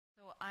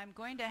I'm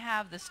going to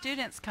have the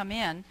students come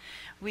in.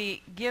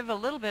 We give a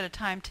little bit of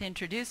time to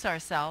introduce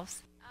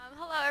ourselves.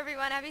 Hello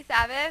everyone, happy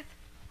Sabbath.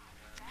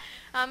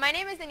 My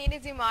name is Anita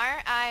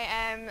Zumar. I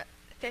am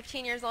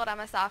 15 years old. I'm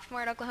a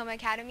sophomore at Oklahoma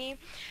Academy.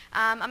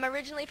 I'm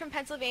originally from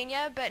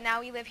Pennsylvania, but now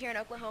we live here in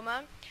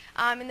Oklahoma.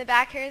 In the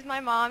back here is my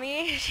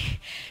mommy.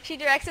 She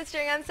directs the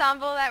string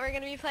ensemble that we're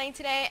going to be playing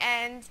today,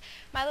 and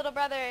my little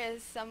brother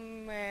is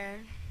somewhere.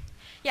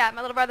 Yeah, my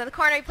little brother in the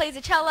corner. He plays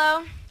the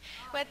cello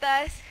with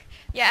us.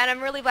 Yeah, and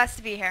I'm really blessed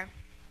to be here.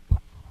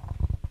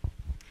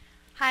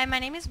 Hi, my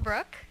name is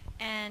Brooke,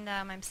 and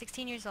I'm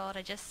 16 years old.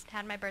 I just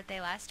had my birthday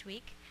last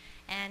week,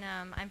 and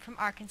I'm from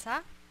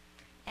Arkansas,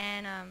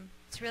 and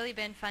it's really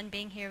been fun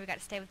being here. We got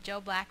to stay with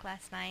Joe Black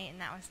last night,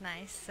 and that was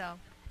nice, so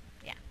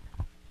yeah.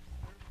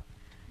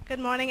 Good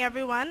morning,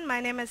 everyone. My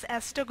name is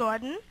Esther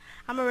Gordon.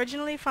 I'm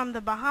originally from the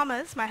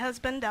Bahamas. My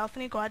husband,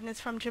 Delphine Gordon, is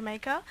from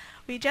Jamaica.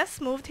 We just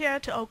moved here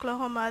to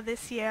Oklahoma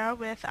this year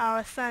with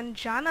our son,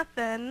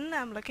 Jonathan.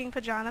 I'm looking for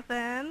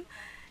Jonathan.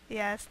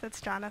 Yes,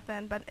 that's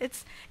Jonathan. But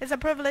it's a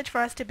privilege for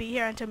us to be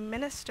here and to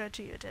minister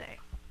to you today.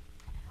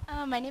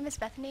 My name is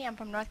Bethany. I'm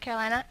from North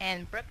Carolina,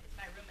 and Brooke is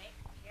my roommate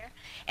here.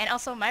 And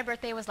also, my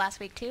birthday was last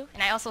week, too.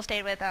 And I also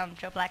stayed with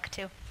Joe Black,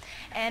 too.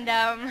 And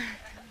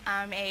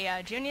I'm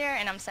a junior,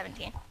 and I'm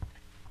 17.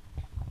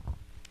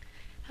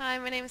 Hi,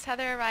 my name is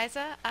Heather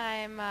Ariza.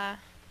 I'm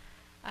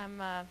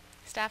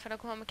staff at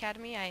Oklahoma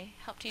Academy. I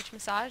help teach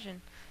massage,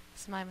 and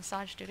this is my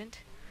massage student.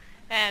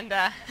 And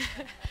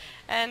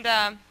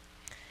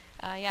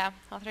yeah,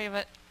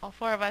 all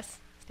four of us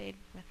stayed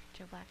with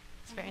Joe Black.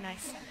 It's very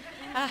nice.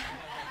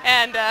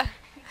 And I'm going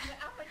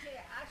to tell you,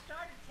 I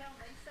started telling them,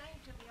 they sang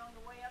to me on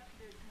the way up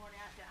here this morning.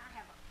 I said, I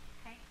have a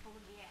tank full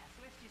of gas,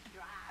 so let's just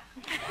drive.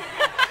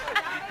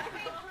 Y'all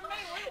make it for me,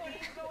 we don't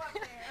need to go up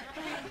there.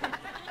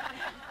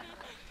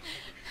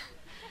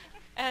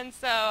 And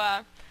so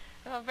I'm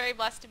very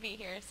blessed to be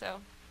here.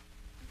 So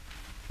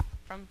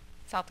from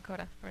South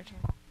Dakota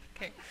originally.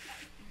 Okay.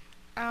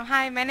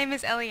 Hi, my name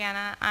is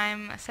Eliana.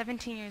 I'm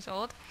 17 years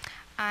old.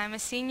 I'm a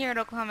senior at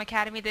Oklahoma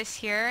Academy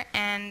this year,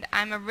 and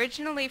I'm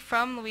originally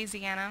from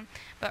Louisiana,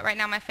 but right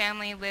now my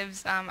family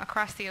lives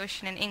across the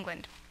ocean in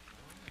England.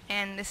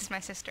 And this is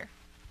my sister.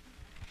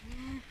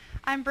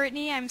 I'm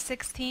Brittany. I'm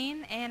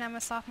 16, and I'm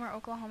a sophomore at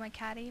Oklahoma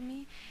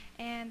Academy.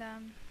 And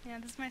yeah,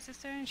 this is my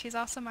sister, and she's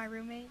also my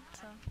roommate.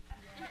 So.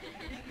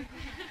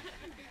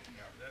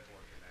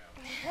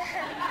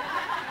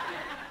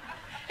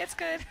 It's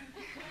good.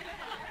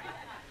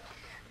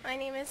 My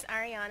name is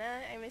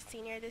Ariana. I'm a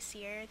senior this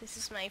year. This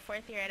is my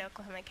 4th year at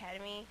Oklahoma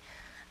Academy.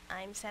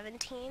 I'm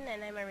 17,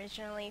 and I'm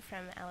originally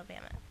from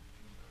Alabama.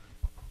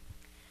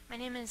 My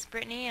name is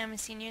Brittany. I'm a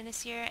senior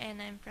this year,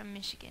 and I'm from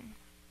Michigan.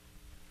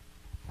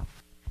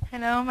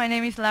 Hello, my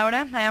name is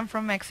Laura. I am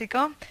from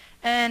Mexico,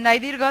 and I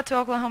did go to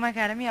Oklahoma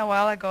Academy a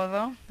while ago,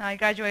 though. I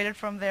graduated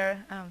from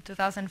there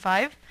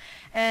 2005,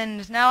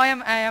 and now I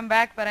am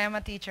back, but I am a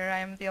teacher. I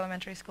am the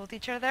elementary school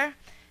teacher there,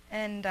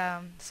 and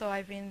so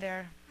I've been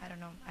there, I don't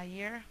know, a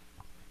year,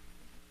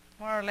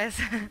 more or less.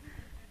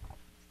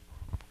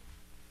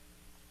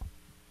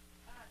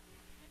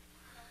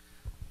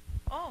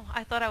 Oh,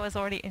 I thought I was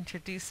already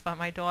introduced by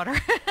my daughter.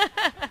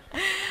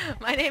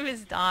 My name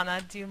is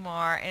Donna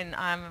Dumar, and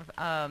I'm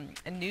a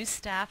new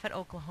staff at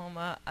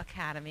Oklahoma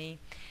Academy,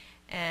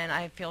 and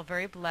I feel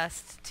very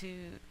blessed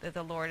that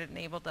the Lord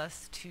enabled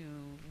us to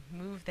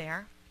move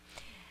there.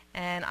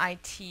 And I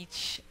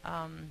teach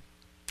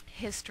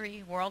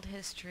history, world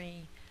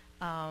history,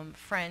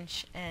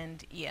 French,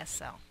 and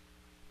ESL.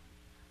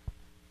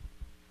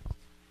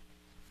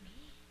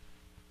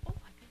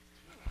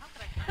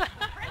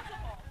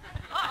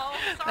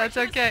 That's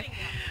okay.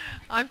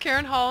 I'm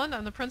Karen Holland.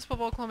 I'm the principal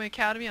of Oklahoma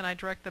Academy, and I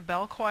direct the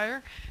bell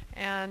choir.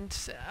 And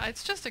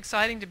it's just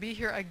exciting to be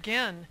here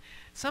again.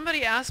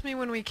 Somebody asked me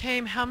when we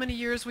came how many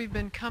years we've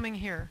been coming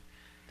here.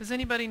 Does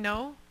anybody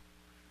know?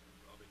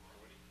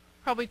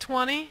 Probably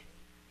 20?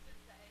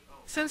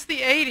 Since the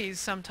 80s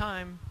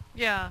sometime.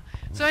 Yeah.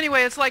 So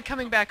anyway, it's like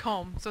coming back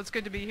home, so it's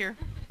good to be here.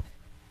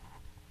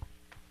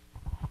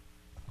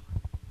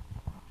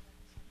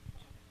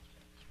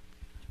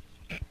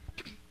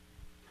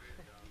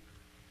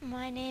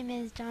 My name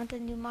is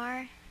Jonathan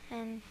Dumar,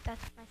 and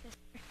that's my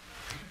sister,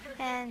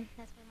 and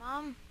that's my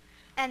mom,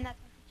 and that's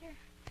my teacher.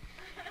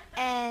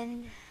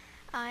 And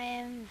I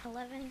am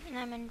 11, and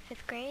I'm in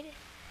 5th grade,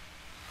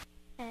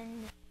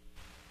 and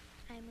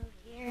I moved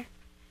here.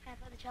 I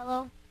play the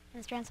cello in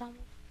the string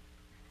ensemble.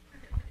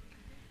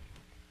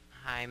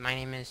 Hi, my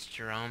name is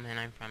Jerome, and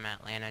I'm from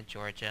Atlanta,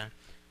 Georgia.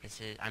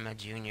 I'm a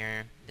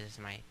junior. This is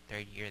my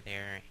 3rd year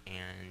there,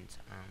 and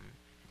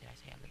did I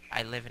say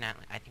I live in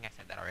Atlanta? I think I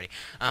said that already.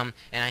 And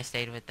I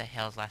stayed with the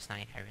Hales last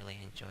night. I really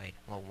enjoyed,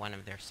 well, one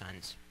of their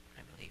sons,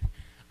 I believe.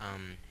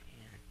 And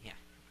yeah.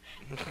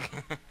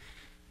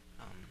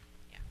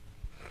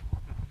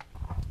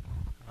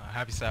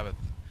 Happy Sabbath.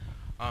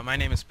 My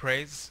name is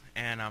Praise,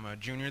 and I'm a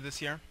junior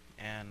this year,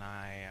 and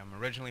I am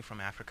originally from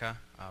Africa,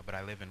 but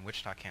I live in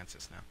Wichita,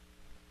 Kansas now.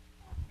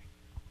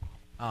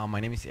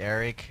 My name is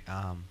Eric.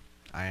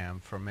 I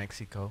am from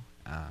Mexico.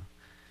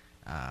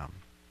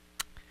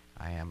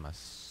 I am a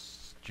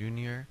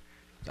junior.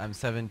 I'm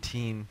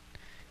 17,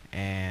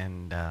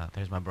 and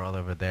there's my brother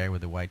over there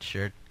with the white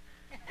shirt.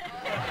 No,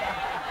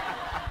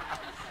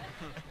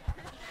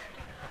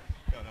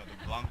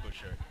 the Blanco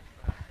shirt.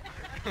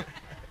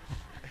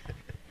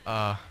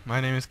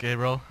 My name is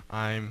Gabriel.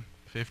 I'm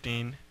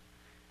 15.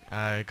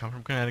 I come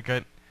from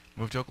Connecticut,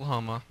 moved to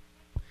Oklahoma.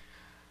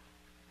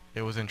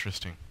 It was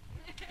interesting.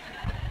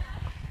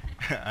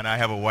 And I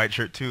have a white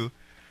shirt too,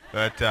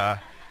 but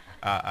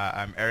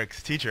I'm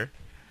Eric's teacher.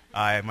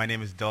 My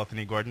name is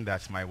Delphine Gordon.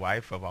 That's my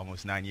wife of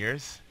almost 9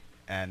 years,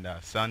 and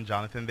son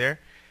Jonathan there.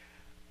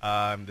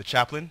 I'm the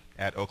chaplain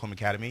at Oklahoma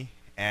Academy,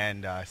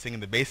 and sing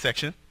in the bass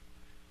section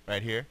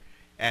right here.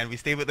 And we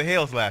stayed with the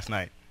Hales last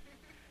night.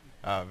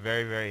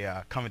 Very, very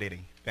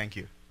accommodating. Thank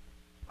you.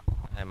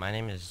 Hi, my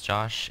name is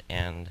Josh,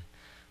 and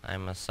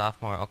I'm a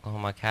sophomore at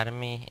Oklahoma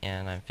Academy,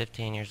 and I'm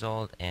 15 years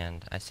old,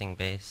 and I sing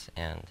bass,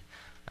 and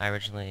I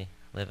originally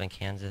live in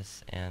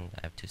Kansas, and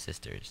I have 2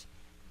 sisters.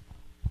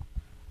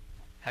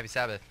 Happy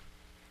Sabbath.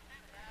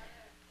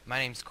 My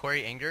name's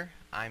Corey Inger.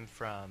 I'm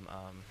from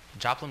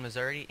Joplin,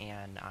 Missouri,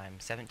 and I'm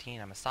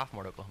 17. I'm a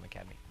sophomore at Oklahoma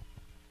Academy.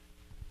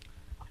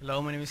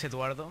 Hello, my name is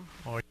Eduardo,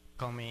 or you can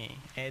call me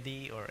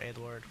Eddie or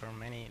Edward for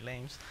many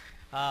names.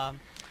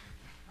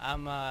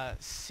 I'm a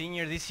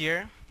senior this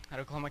year at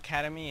Oklahoma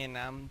Academy, and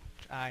I'm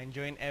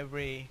enjoying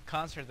every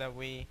concert that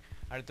we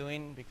are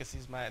doing because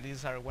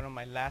these are one of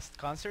my last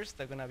concerts.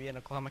 They're gonna be in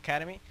Oklahoma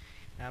Academy.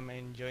 I'm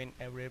enjoying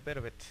every bit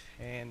of it,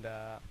 and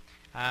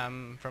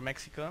I'm from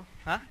Mexico,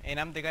 and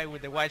I'm the guy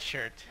with the white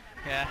shirt.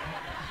 Yeah.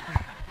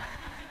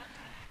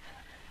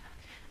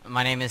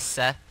 My name is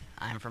Seth.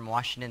 I'm from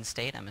Washington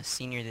State. I'm a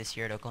senior this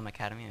year at Oklahoma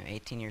Academy. I'm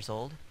 18 years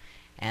old,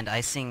 and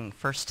I sing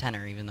first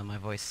tenor, even though my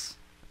voice,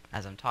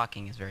 as I'm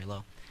talking, is very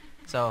low.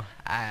 So,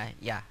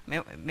 yeah,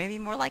 maybe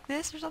more like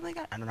this or something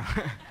like that. I don't know.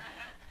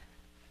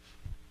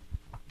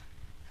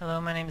 Hello,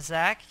 my name is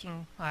Zach.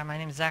 My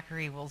name is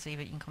Zachary Woolsey,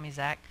 but you can call me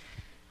Zach.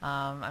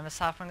 I'm a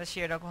sophomore this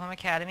year at Oklahoma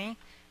Academy,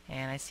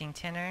 and I sing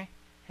tenor.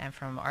 I'm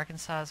from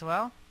Arkansas as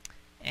well,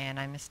 and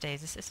I'm Miss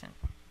Day's assistant.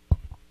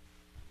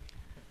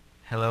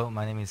 Hello,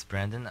 my name is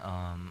Brandon.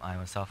 I'm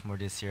a sophomore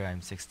this year.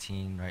 I'm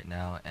 16 right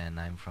now, and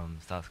I'm from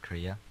South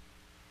Korea.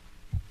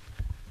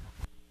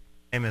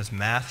 My name is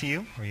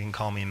Matthew, or you can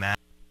call me Matt.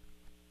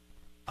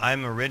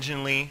 I'm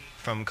originally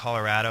from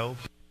Colorado.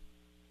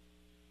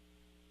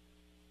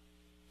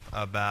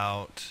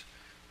 About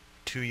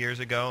 2 years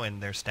ago,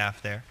 and there's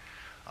staff there.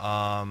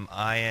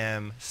 I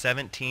am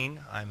 17.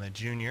 I'm a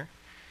junior,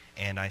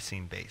 and I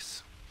sing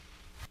bass.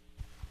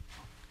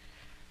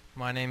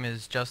 My name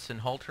is Justin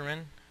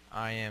Halterman.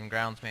 I am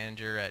grounds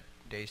manager at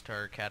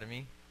Daystar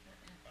Academy.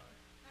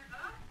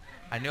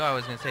 I knew I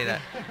was going to say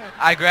that.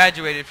 I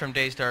graduated from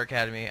Daystar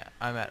Academy.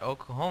 I'm at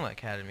Oklahoma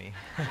Academy.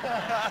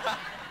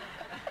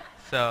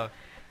 So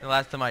the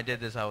last time I did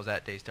this, I was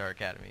at Daystar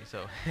Academy.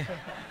 So,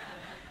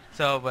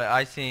 but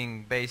I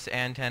sing bass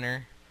and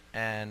tenor,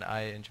 and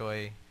I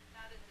enjoy.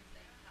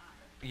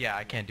 Yeah,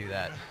 I can't do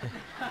that.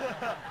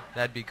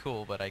 That'd be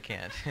cool, but I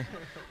can't.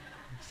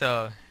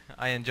 So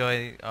I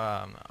enjoy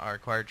our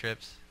choir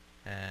trips,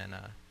 and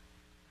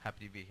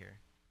happy to be here.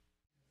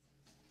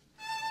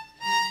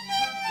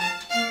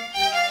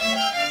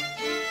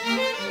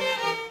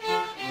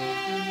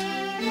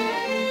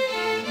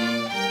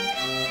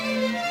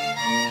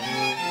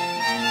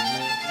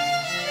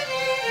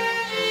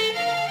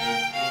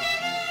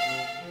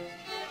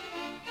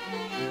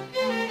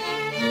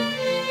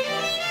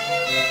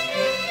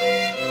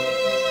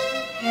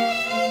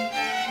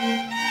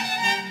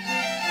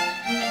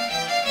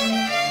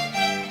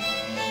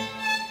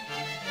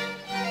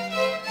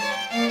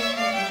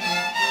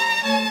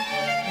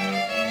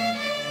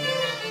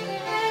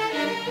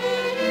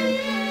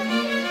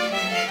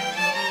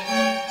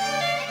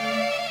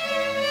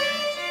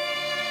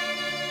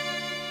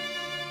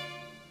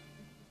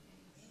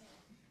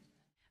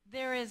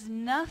 There is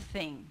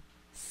nothing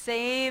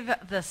save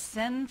the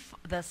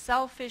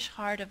selfish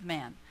heart of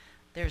man.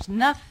 There's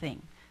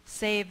nothing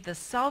save the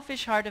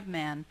selfish heart of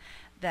man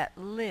that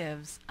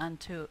lives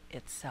unto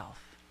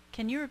itself.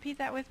 Can you repeat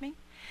that with me?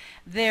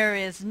 There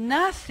is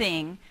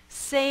nothing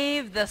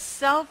save the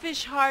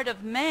selfish heart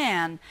of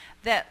man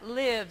that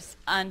lives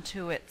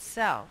unto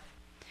itself.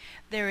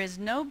 There is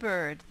no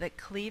bird that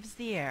cleaves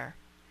the air,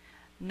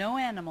 no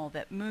animal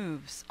that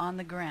moves on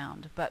the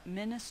ground, but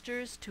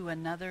ministers to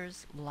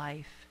another's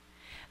life.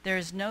 There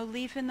is no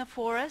leaf in the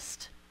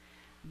forest.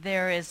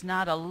 There is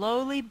not a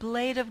lowly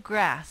blade of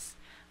grass,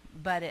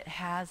 but it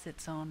has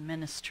its own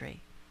ministry.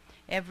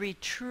 Every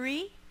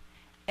tree,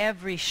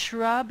 every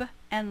shrub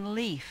and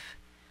leaf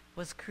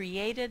was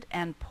created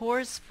and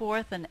pours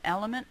forth an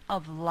element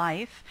of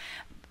life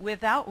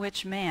without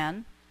which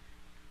man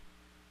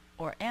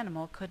or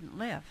animal couldn't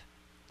live.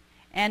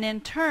 And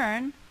in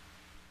turn,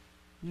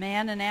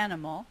 man and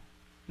animal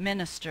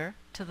minister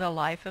to the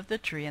life of the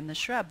tree and the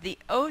shrub. The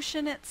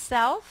ocean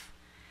itself,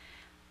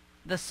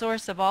 the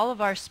source of all of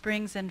our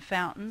springs and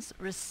fountains,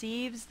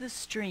 receives the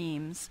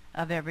streams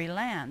of every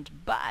land,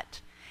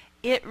 but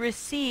it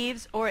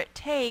receives or it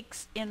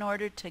takes in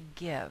order to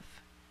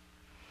give.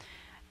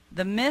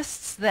 The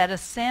mists that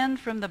ascend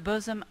from the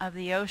bosom of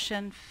the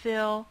ocean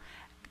fill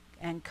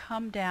and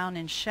come down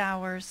in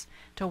showers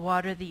to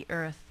water the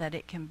earth that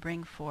it can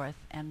bring forth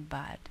and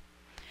bud.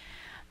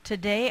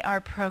 Today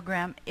our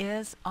program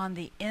is on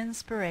the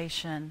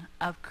inspiration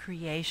of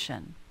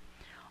creation.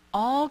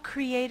 All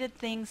created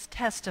things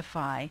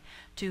testify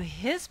to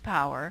His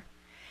power,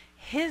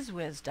 His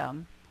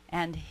wisdom,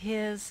 and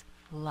His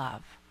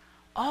love.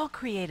 All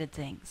created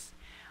things.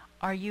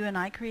 Are you and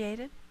I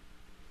created?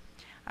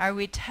 Are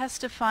we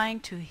testifying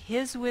to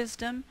His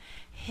wisdom,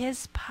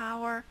 His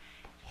power,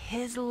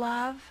 His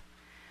love?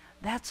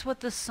 That's what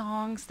the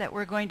songs that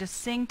we're going to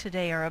sing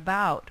today are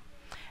about.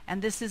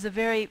 And this is a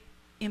very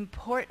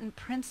important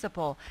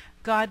principle.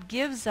 God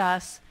gives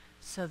us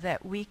so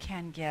that we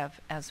can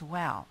give as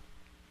well.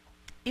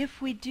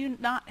 If we do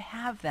not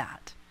have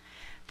that,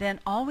 then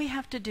all we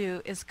have to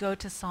do is go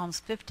to Psalms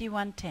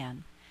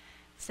 51:10.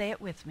 Say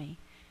it with me.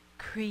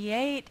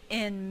 Create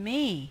in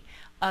me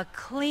a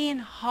clean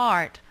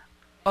heart,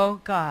 O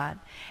God,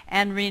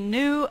 and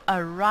renew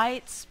a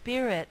right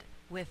spirit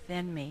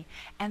within me.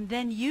 And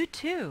then you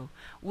too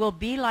will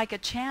be like a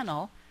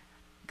channel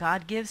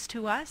God gives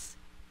to us,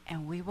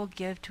 and we will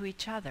give to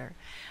each other.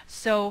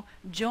 So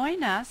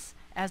join us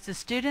as the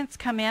students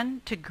come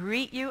in to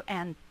greet you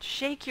and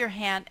shake your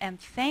hand and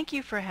thank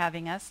you for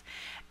having us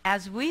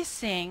as we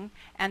sing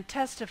and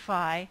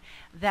testify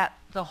that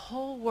the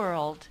whole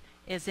world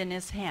is in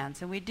His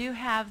hands. And we do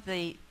have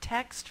the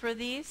text for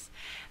these,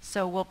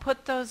 so we'll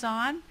put those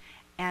on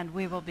and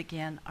we will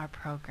begin our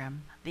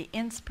program, The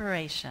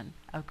Inspiration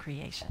of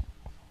Creation.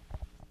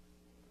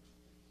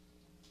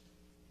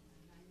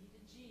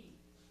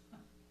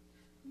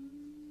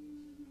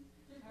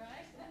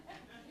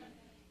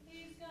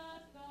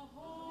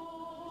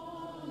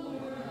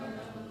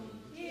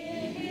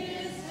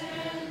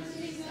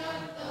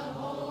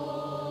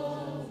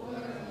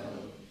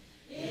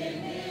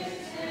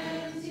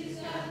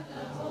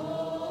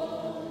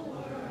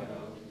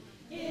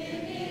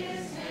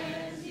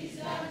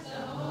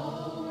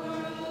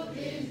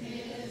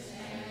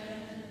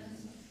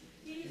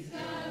 He's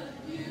got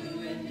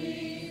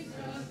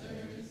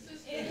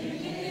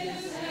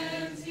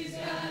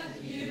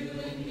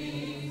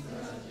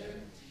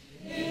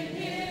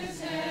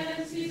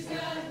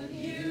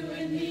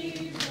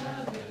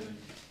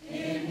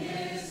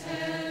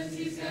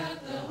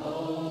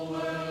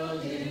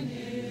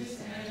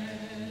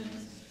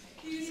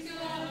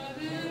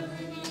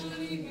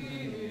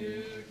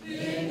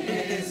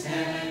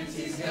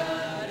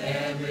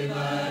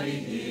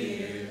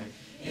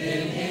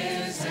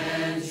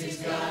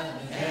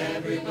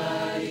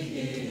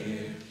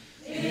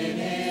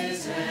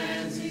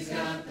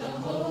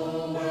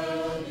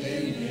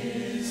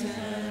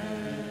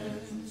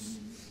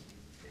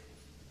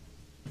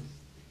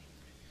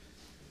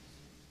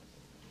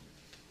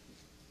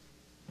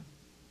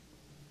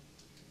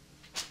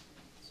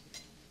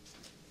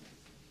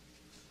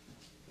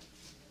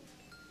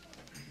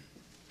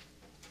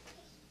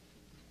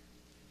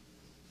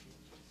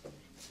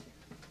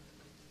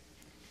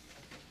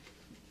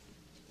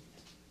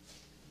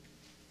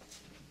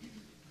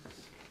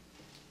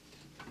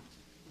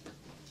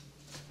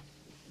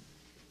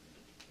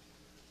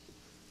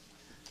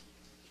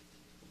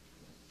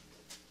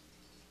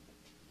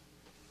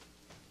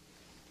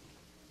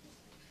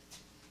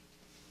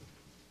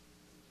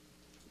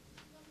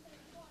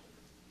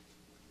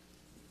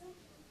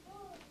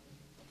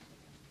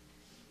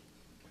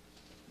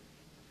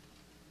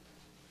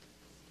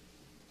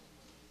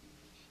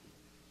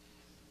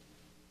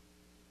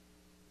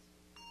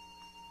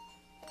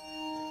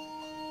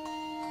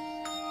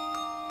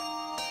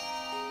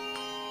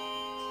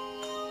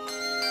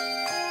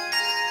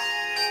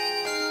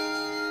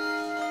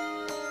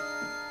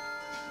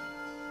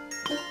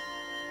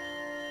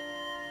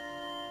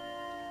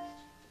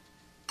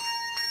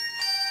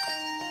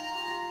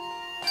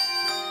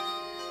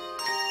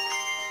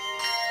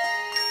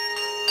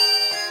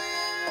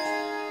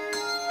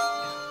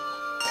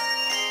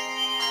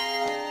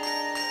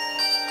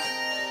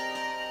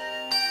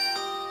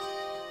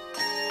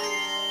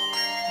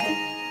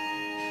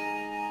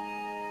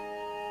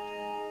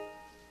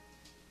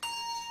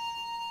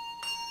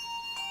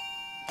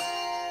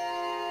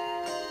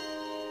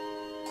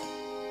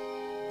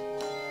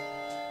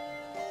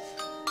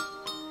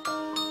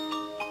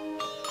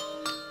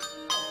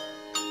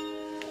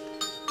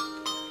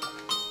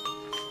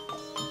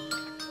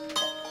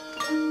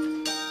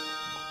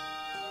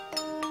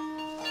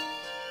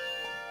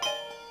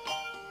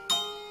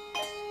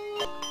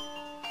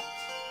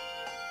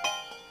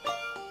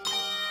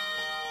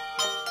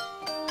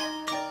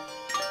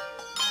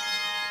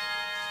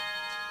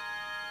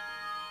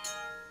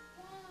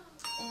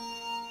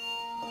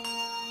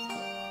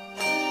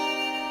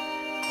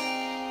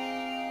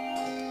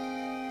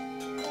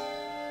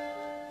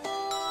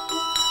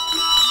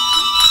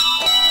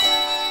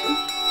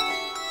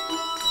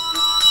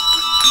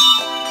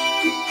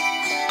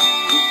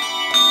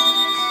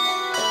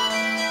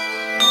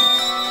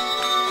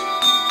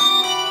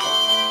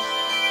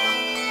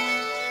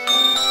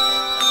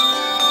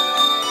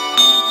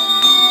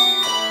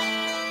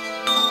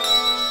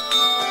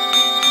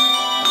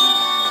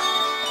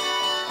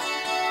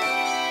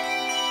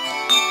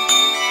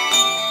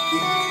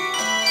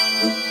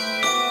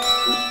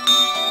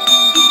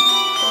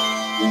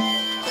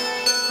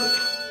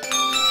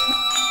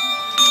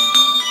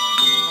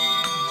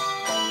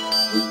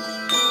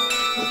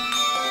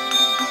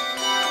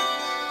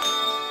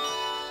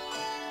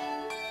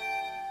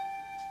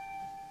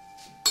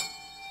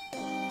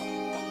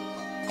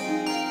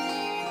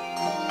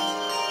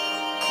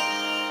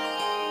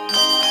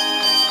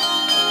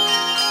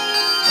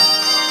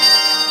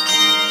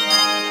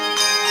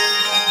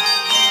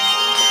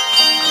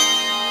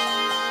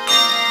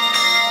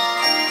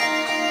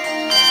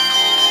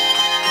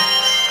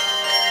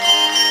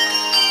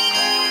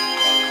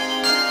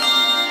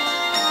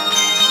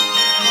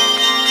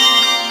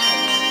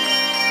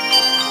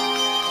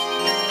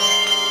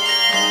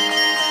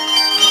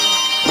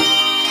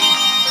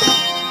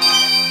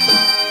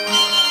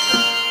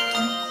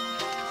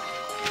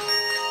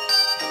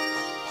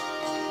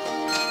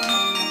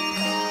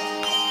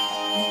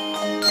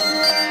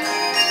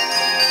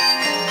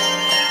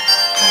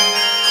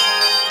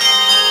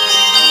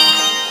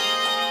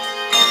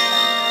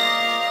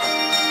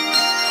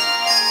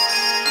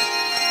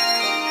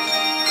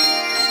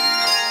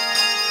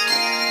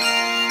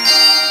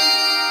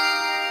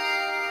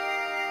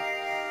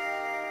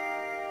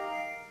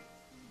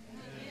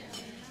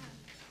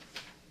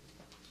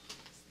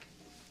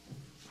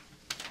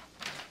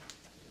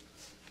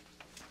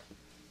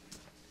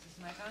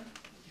Mic on?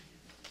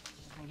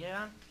 Can I get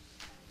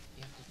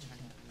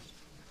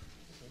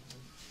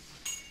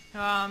it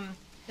on?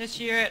 This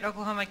year at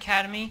Oklahoma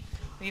Academy,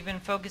 we've been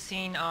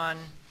focusing on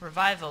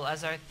revival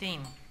as our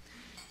theme.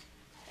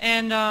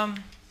 And,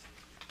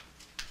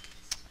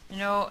 you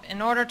know,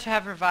 in order to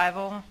have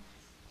revival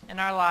in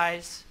our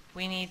lives,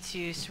 we need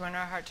to surrender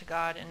our heart to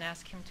God and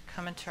ask Him to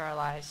come into our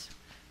lives.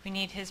 We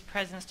need His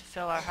presence to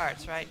fill our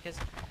hearts, right? Because,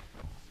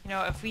 you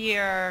know, if we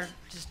are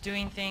just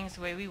doing things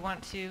the way we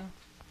want to,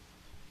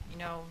 you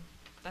know,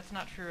 that's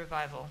not true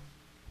revival.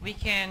 We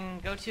can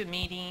go to a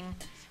meeting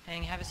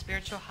and have a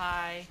spiritual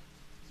high,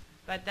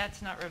 but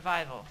that's not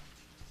revival.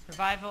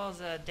 Revival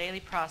is a daily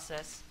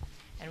process,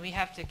 and we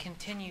have to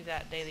continue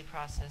that daily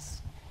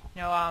process.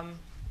 You know,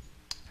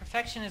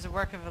 perfection is a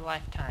work of a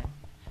lifetime.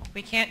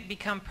 We can't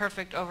become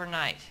perfect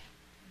overnight.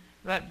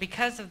 But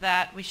because of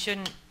that, we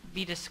shouldn't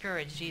be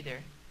discouraged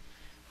either.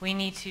 We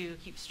need to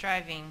keep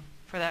striving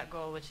for that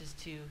goal, which is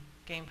to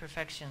gain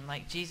perfection,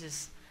 like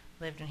Jesus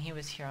lived when He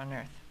was here on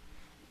earth.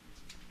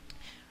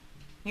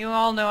 You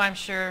all know, I'm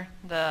sure,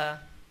 the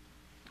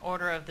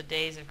order of the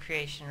days of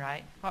creation,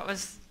 right? What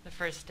was the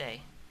first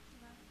day?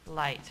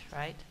 Light,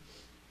 right?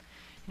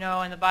 You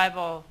know, in the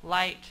Bible,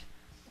 light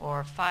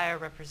or fire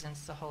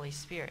represents the Holy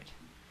Spirit.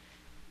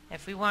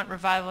 If we want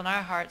revival in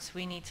our hearts,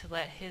 we need to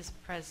let His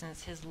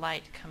presence, His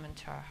light come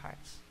into our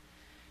hearts.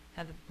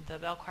 And the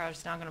bell choir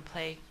is now going to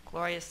play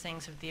Glorious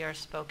Things of Thee Are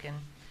Spoken.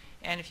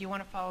 And if you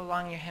want to follow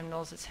along your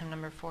hymnals, it's hymn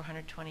number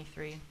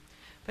 423.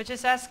 But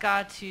just ask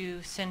God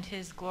to send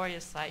His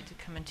glorious light to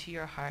come into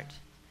your heart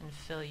and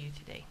fill you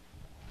today.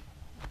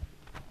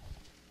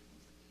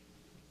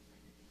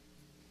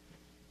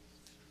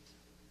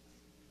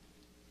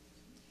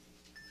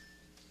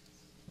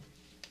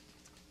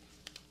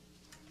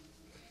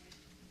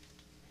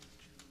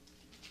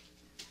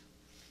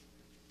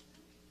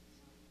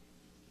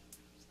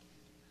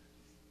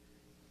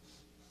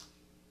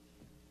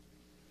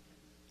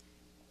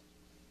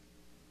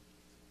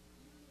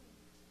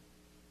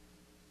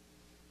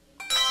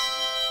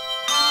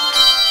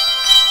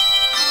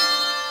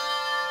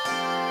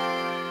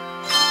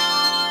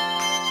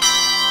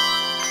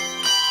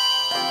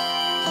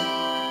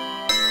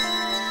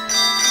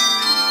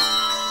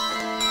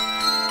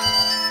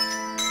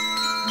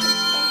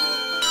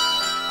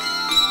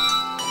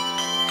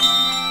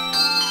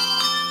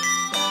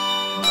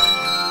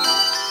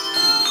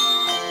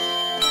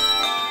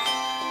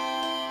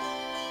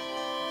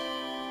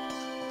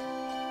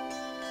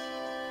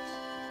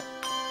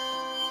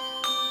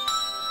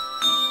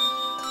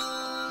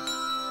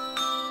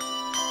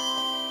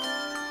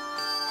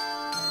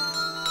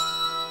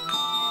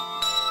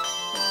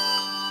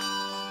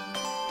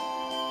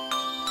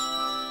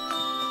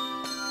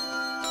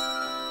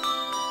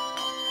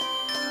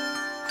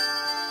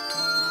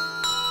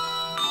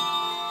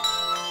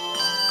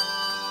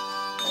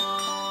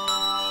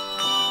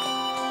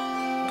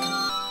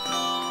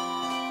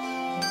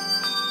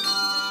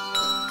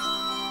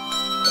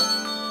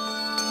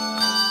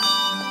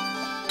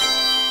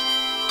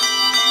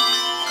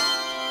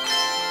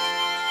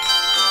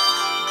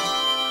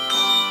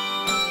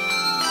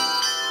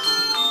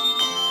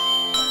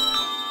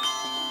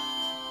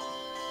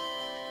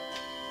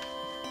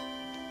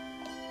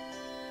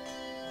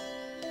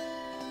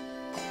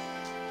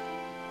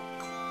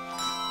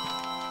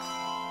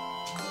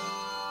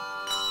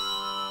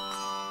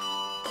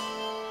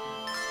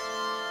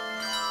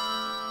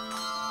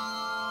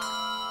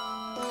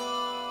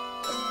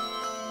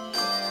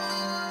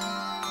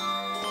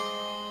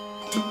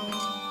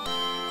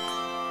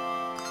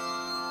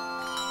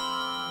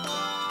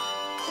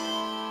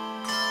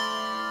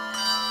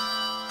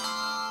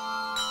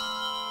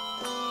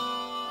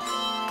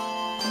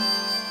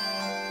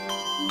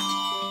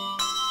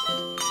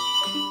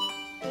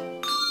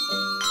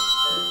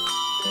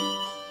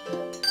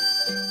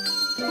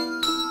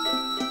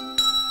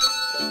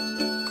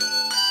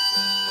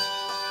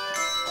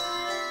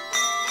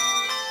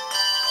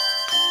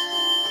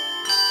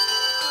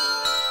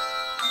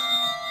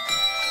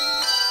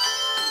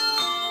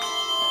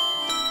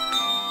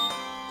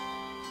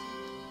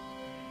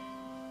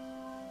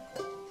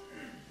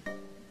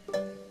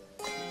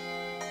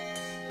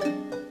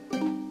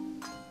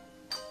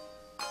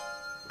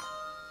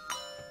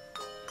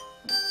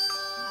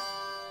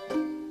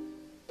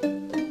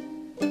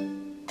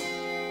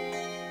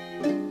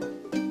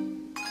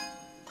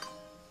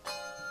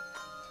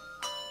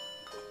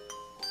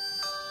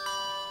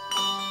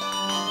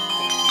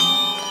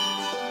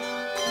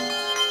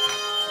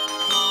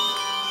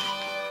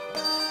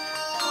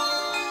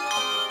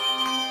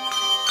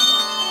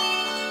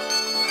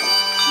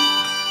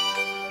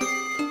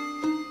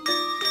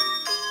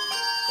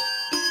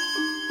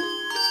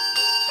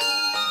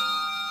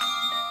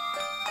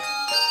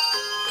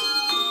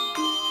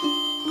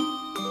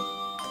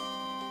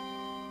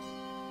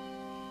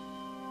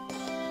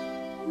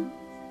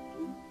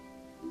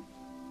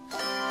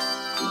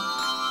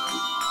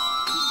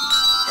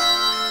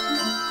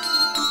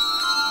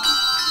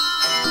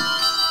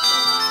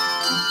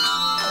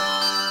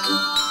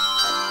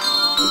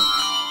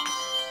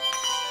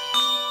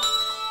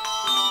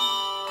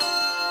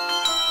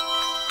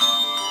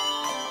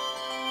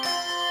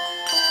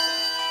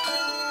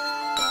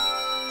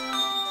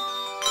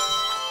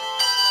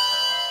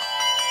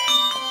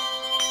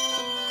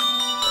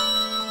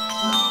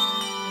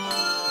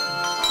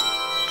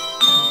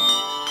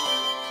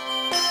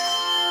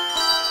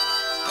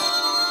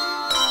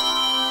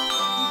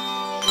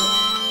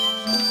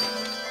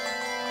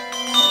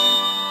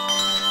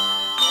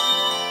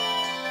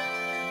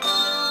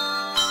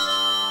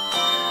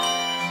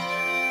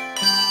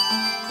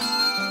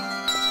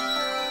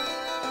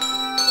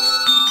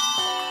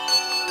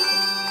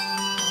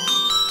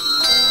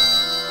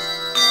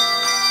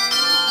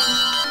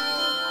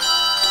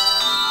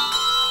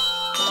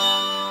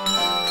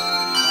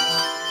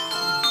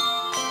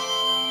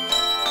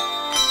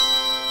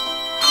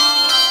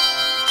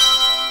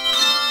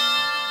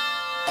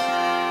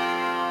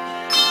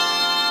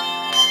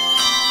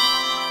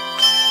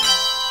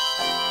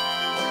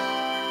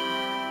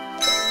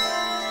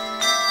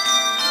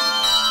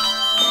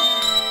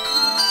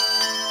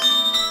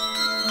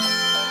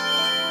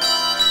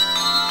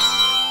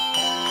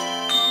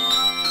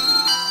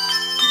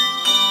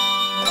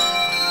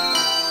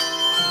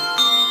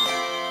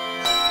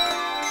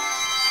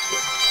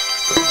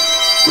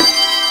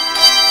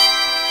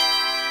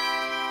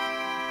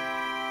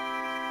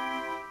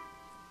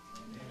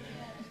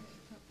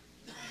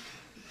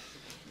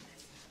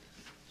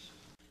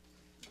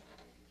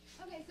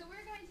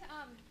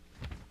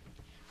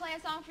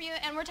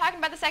 talking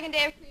about the second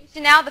day of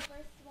creation now. The first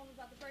one was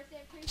about the first day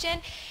of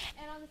creation.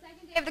 And on the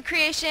second day of the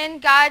creation,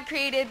 God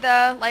created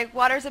the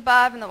waters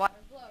above and the waters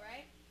below,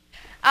 right?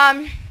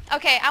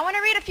 Okay, I want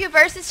to read a few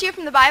verses to you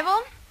from the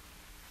Bible.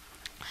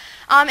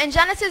 In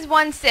Genesis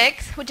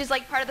 1:6, which is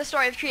part of the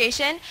story of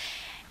creation,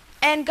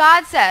 and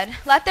God said,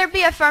 "Let there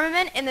be a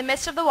firmament in the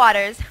midst of the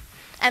waters,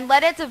 and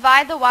let it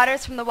divide the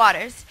waters from the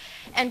waters."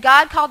 And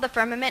God called the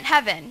firmament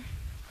heaven.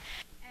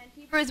 And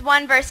Hebrews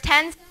 1 verse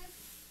 10 says,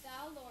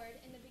 "Thou, Lord,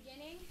 in the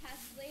beginning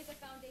hast laid the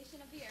foundation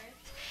of the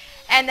earth,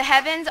 and the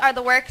heavens are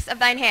the works of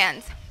thine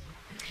hands."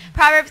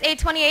 Proverbs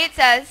 8:28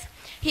 says,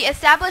 "He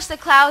established the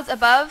clouds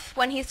above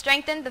when he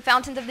strengthened the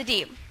fountains of the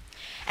deep."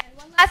 And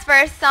one last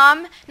verse,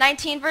 Psalm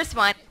 19 verse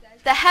 1,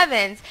 says, "The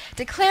heavens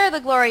declare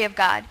the glory of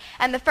God,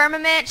 and the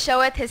firmament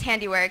showeth his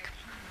handiwork."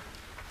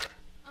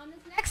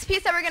 This next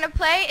piece that we're going to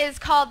play is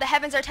called "The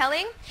Heavens Are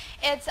Telling."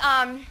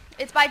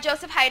 It's by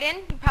Joseph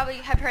Haydn. You probably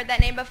have heard that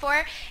name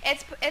before.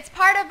 It's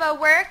part of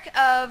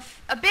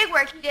a big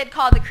work he did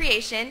called The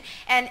Creation,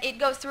 and it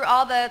goes through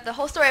all the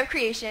whole story of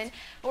creation.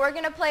 But we're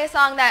going to play a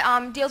song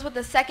that deals with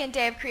the second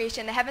day of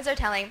creation, "The Heavens Are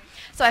Telling."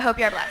 So I hope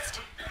you're blessed.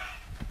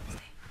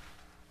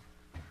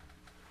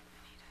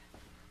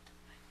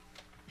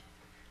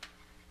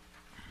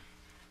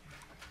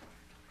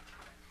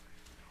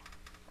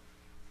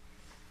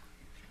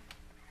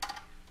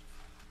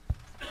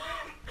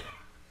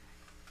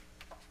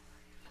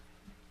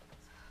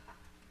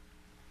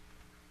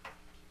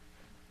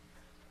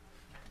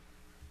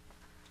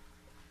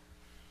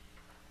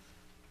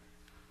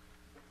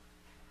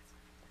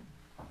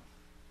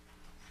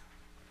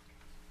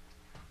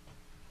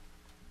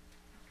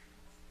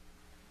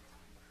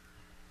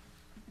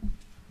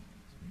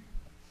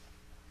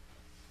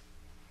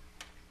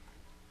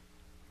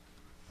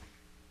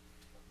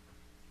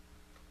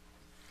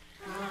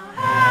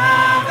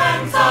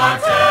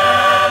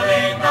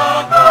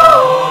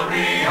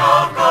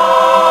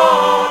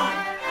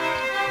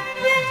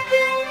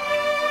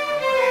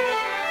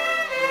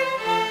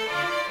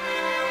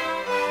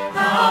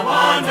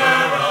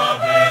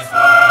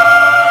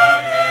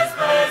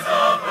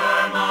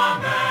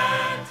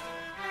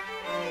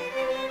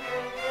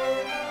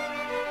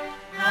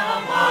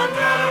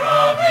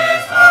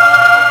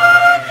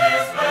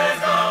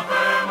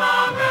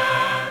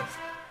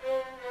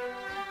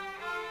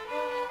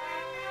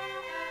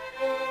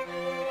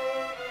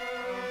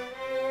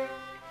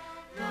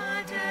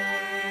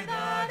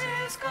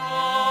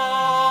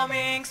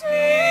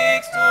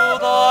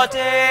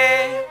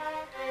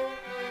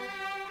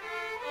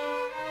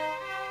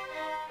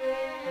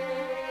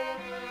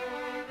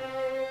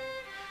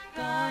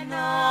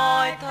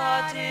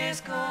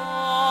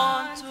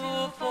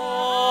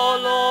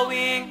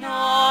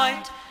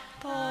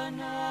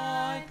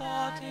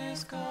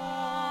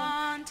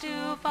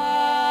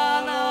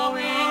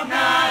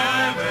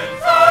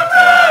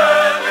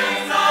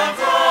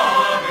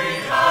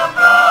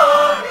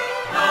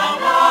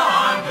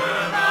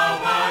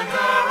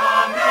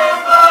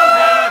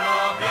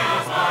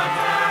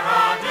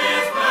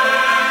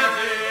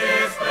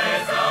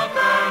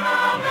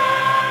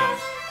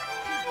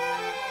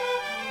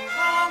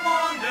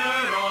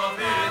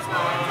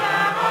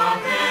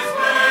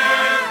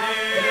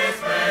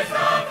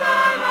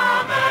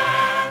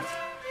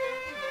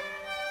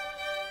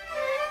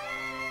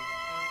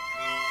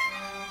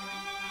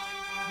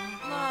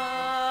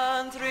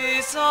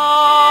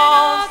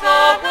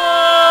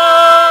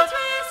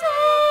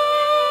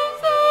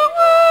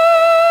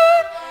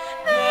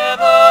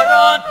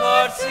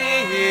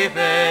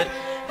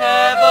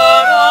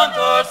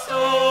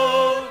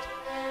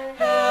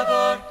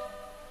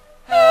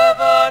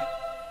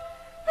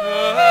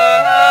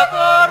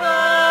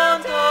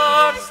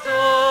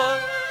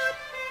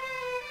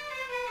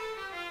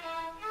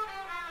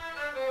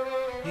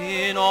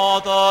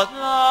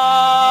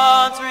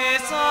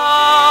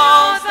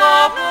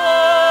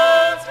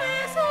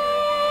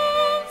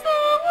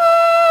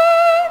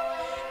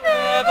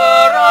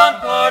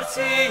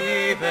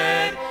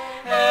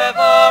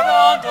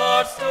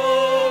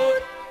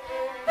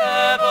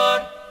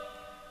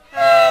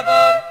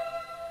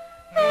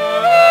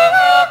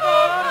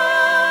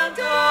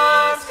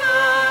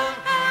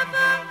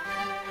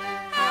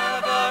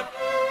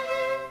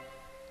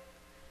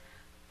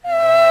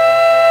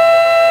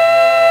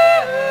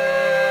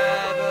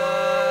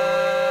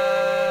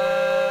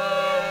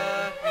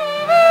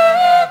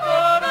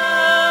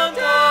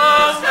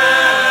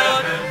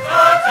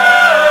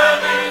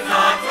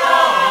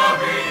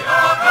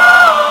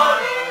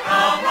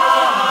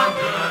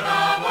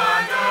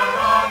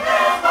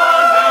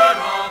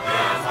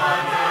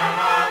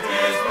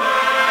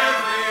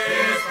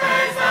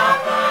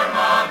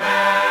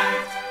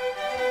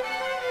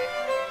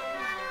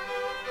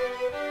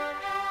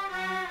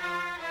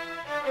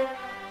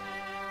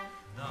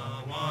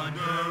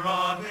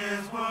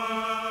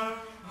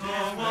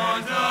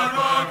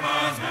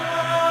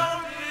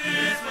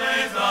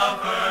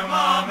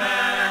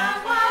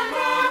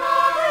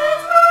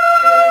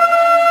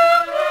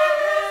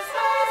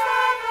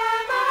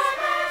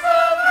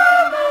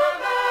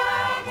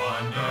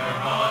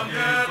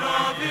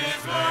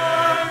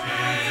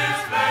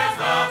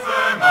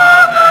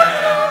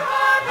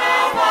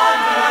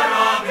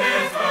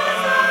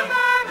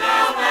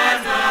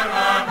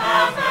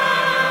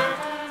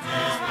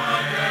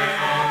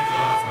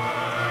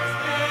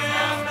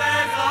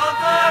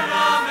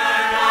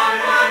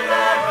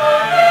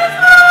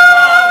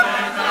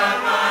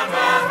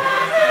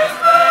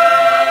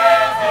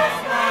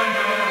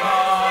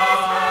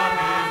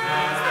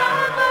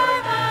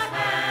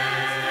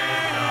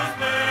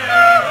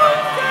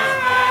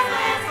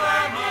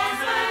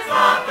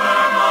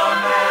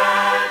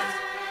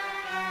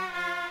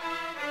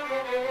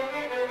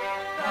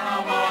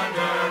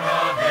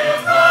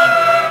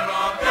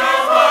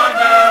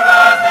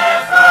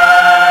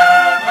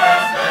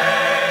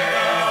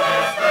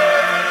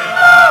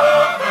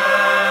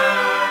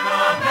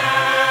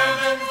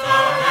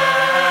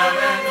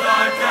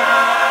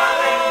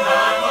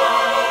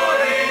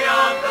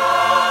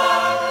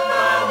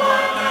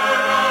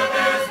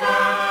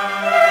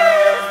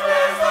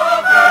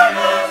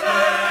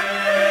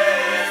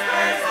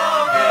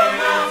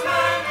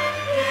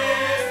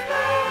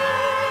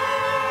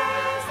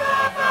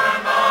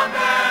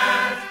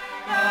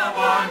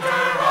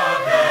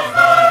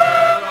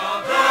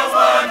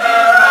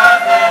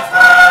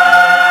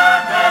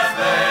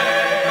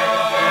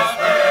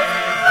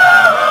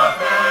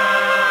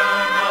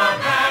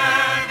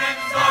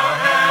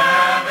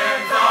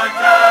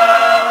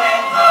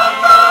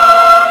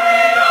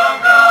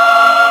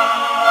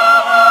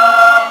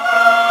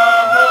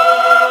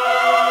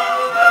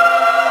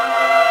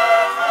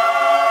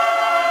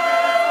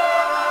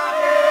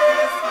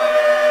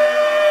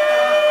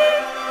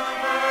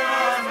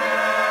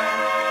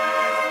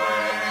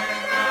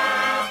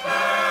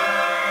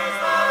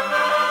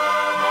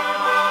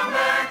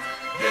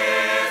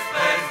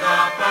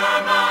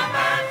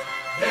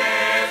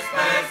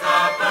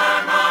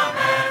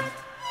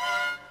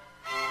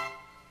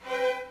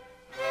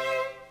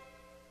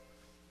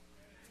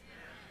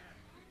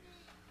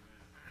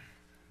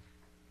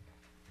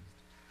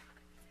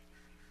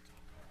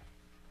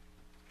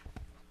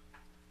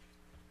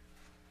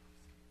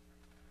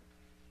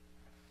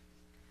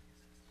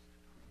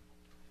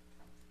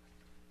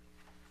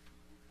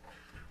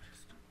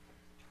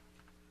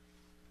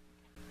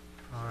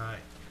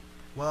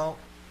 Well,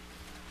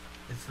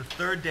 it's the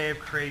third day of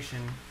creation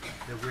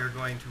that we're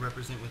going to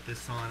represent with this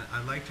song.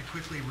 I'd like to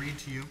quickly read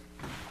to you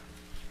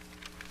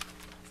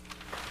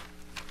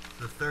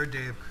the third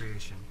day of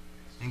creation.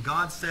 And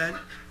God said,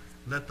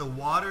 "Let the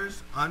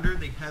waters under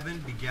the heaven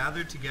be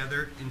gathered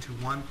together into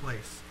one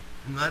place,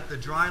 and let the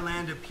dry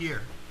land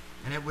appear."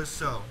 And it was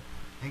so.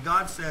 And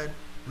God said,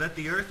 "Let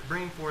the earth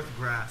bring forth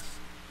grass,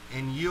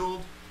 and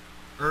yield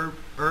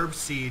herb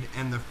seed,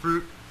 and the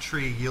fruit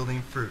tree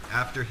yielding fruit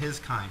after his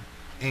kind."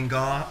 And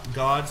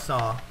God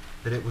saw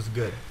that it was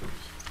good.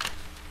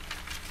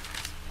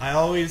 I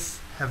always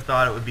have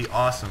thought it would be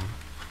awesome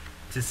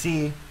to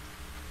see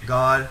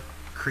God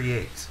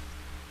create.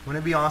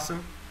 Wouldn't it be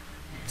awesome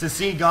to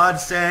see God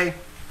say,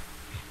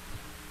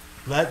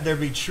 "Let there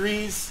be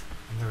trees,"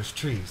 and there was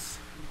trees.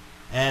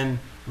 And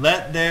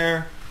 "Let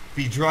there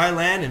be dry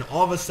land," and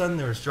all of a sudden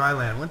there was dry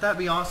land. Wouldn't that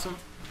be awesome?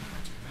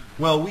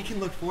 Well, we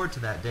can look forward to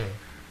that day,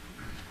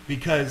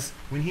 because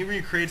when he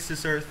recreates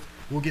this earth,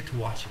 we'll get to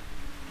watch it.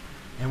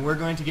 And we're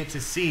going to get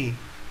to see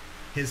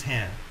his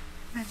hand.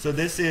 So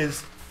this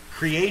is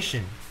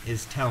creation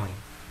is telling.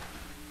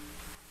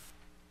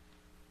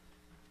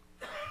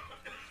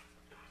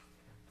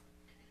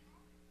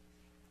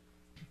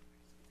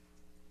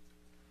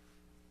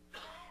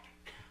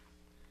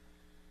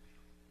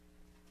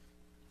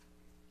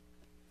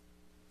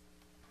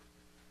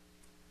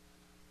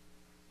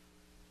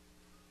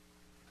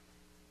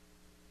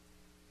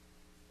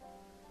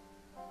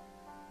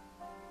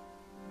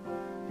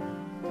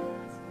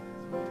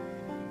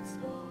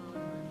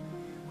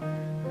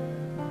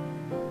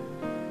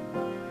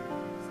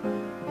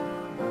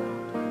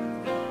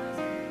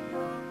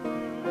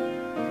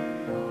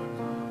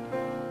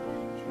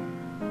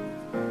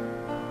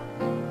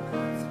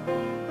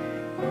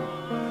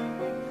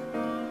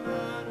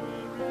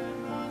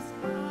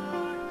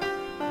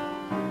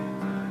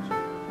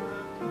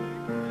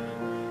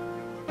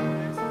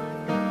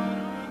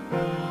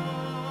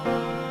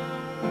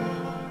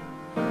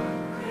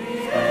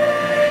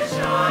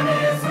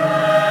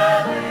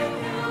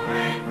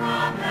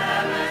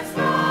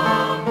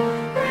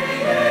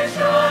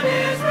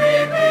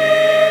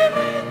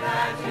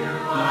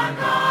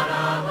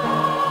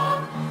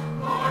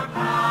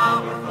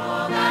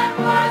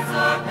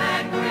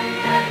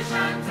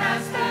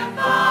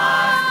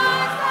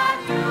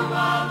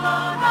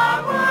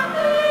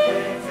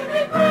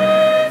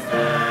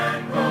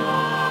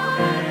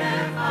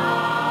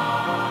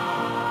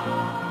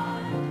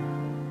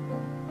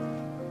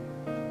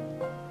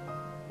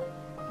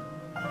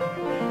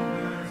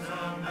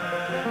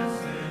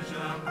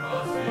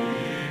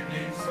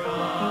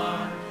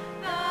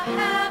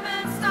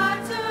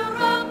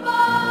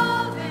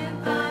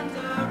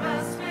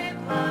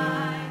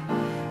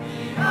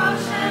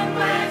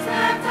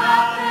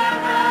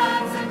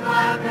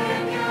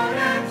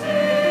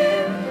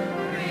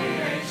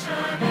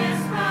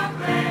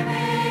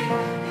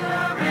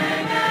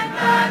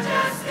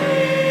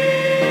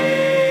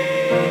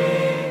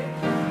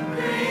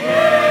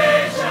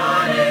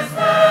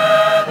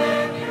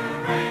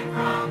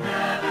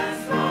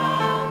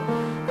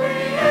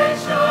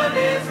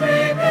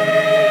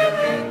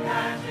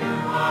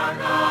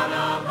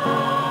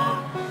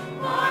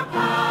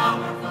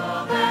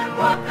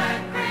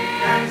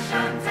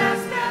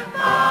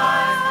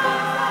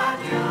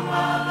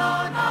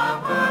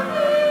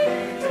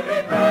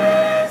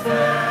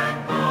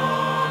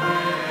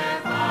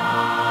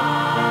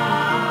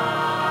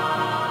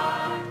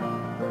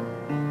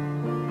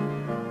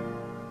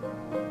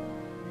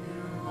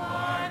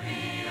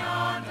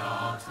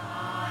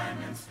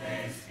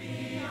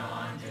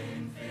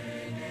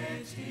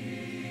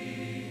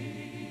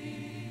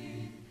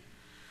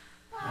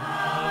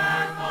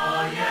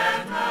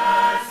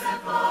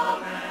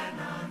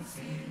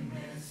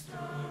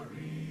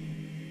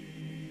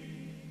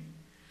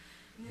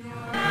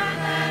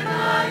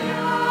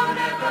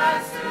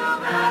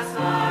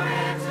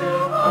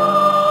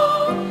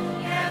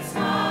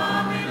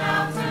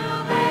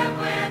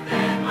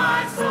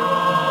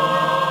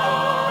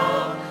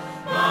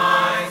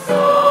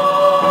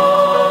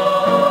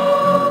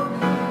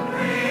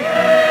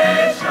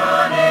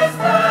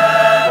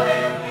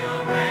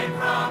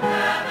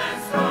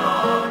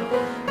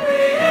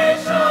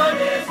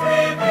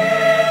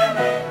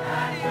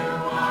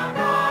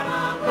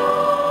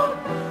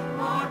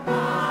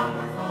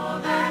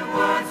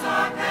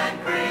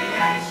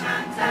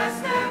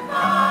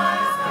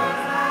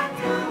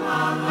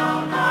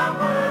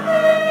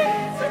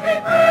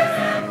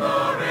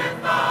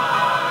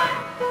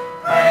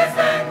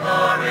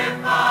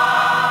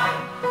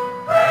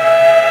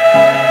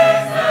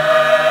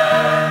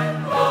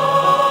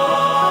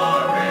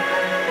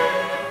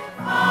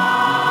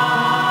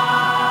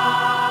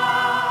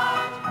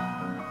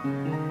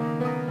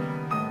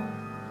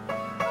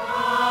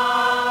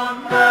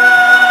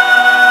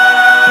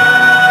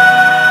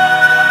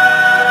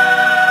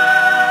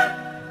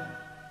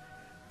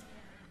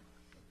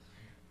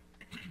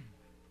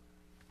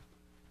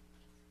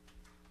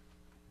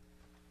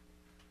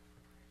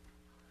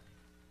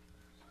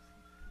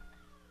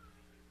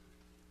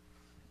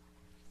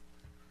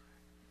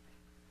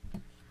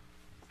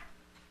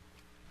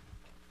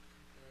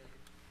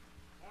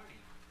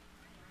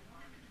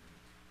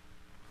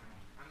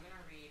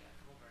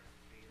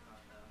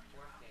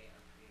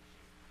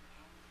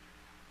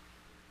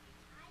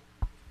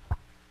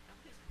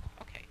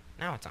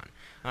 Now it's on.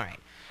 All right.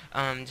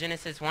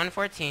 Genesis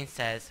 1:14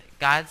 says,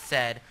 God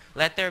said,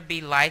 "Let there be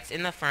lights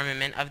in the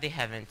firmament of the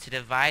heaven to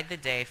divide the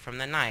day from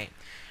the night."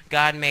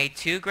 God made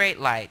two great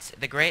lights,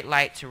 the great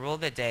light to rule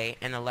the day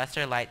and the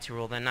lesser light to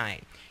rule the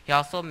night. He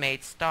also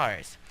made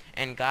stars,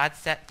 and God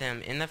set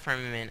them in the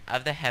firmament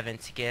of the heaven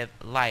to give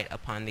light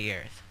upon the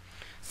earth.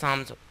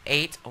 Psalms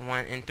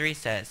 8:1-3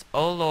 says,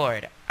 O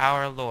Lord,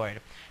 our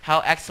Lord, how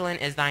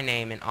excellent is thy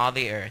name in all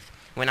the earth.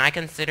 When I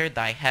considered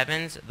thy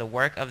heavens, the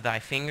work of thy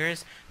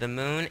fingers, the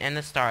moon and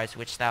the stars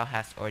which thou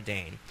hast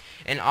ordained.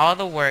 In all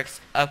the works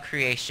of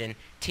creation,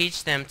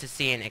 teach them to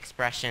see an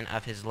expression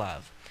of his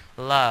love.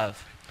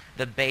 Love,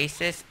 the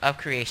basis of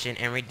creation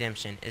and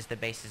redemption, is the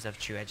basis of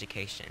true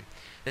education.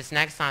 This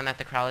next song that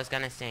the crowd is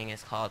going to sing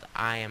is called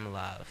I Am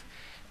Love.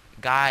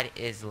 God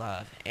is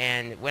love.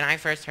 And when I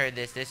first heard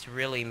this, this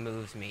really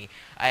moved me.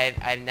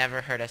 I've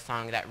never heard a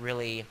song that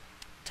really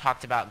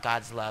talked about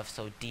God's love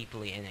so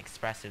deeply and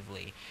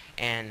expressively.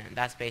 And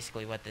that's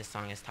basically what this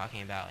song is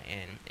talking about,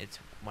 and it's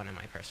one of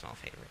my personal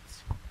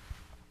favorites.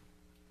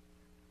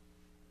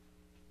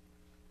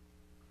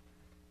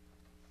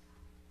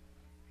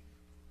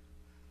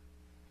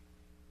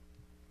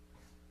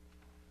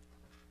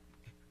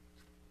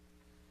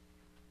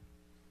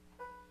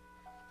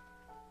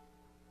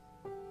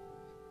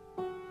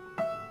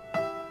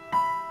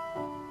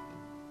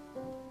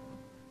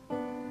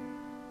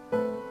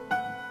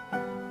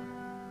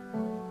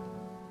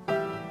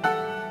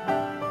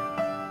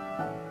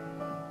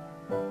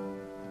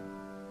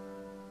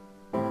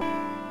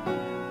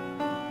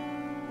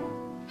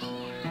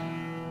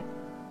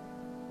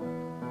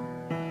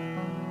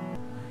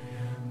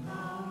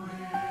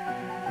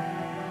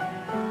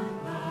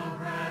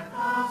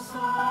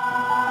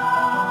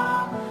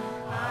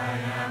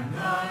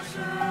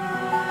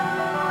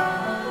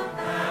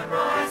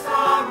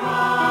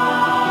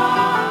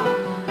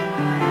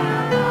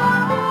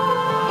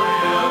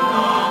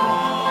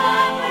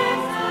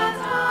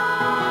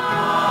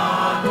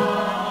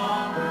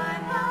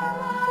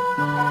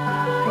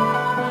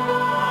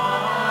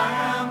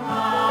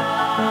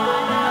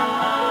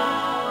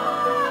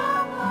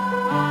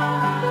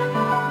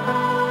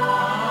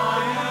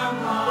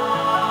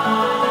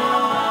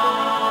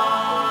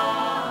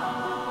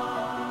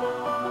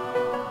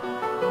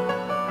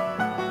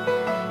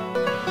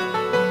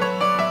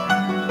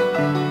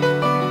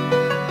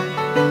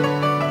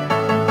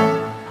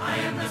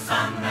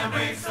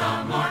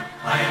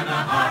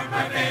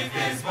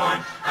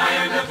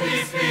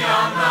 Peace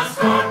beyond the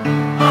storm.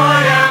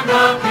 I am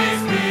the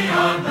peace beyond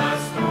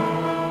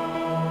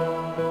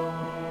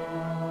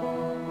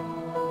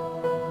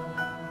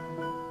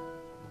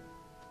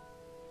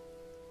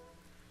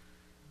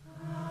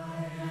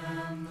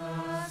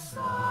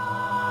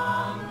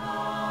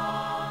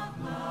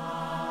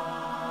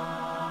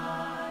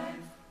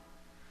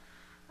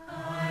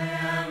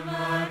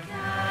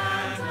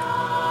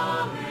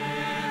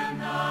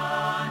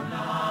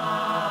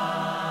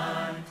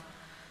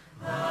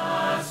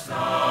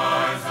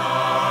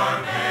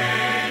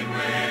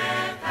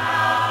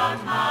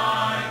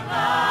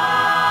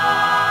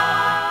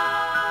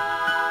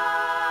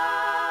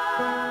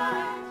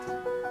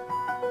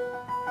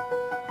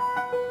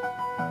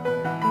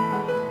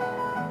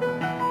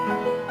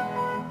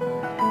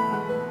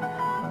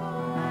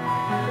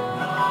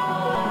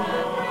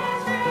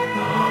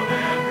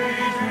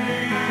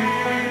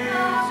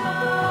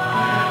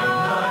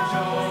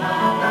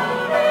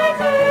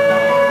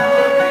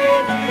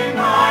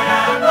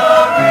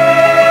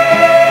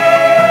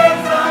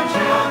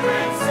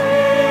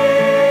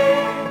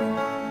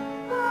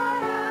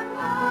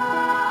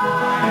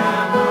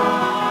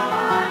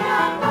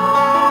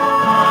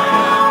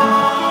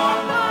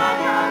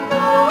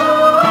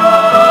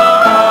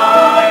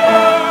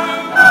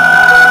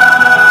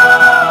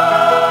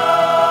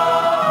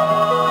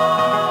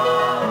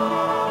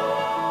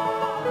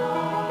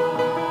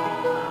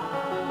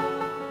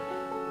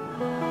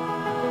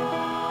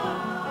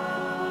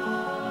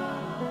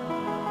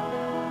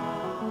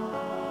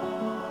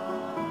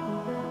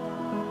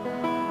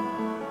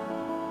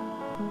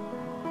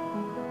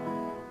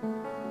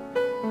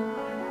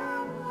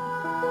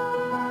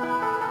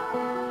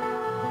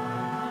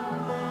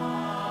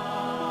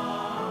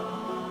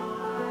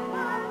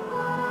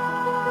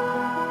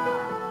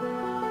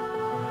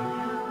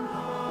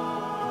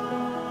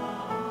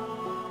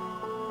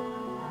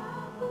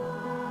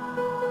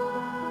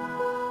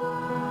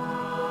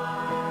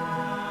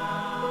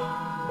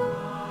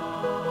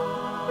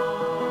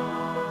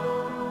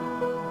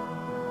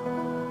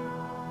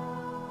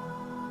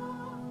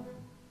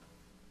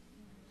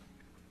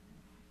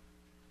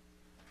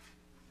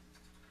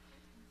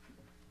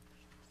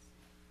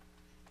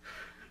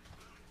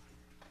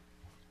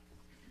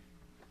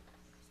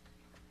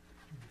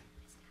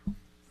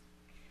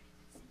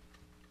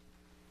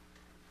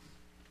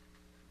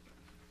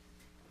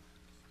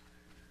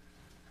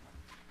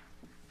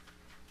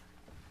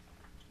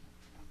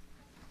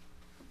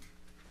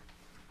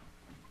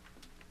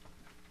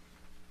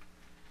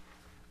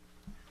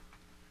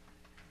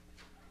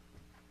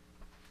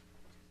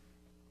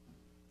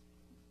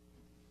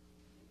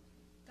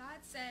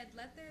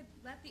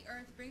let the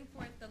earth bring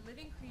forth the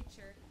living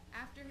creature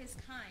after his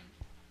kind.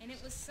 And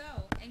it was so.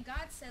 And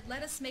God said,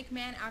 let us make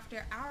man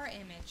after our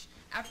image,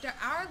 after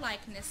our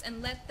likeness,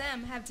 and let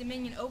them have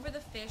dominion over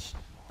the fish,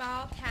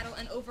 fowl, cattle,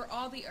 and over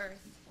all the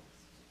earth.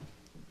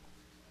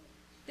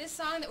 This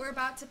song that we're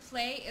about to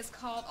play is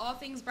called All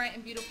Things Bright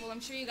and Beautiful.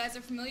 I'm sure you guys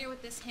are familiar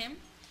with this hymn.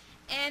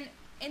 And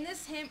in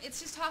this hymn, it's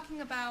just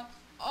talking about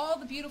all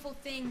the beautiful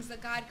things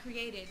that God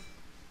created.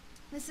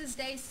 This is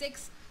day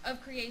 6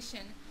 of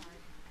creation.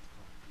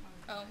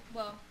 Oh,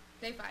 well,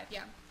 day 5,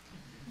 yeah.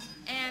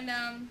 And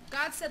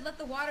God said, let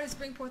the waters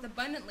bring forth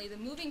abundantly the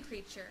moving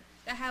creature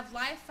that have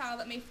life fowl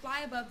that may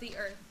fly above the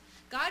earth.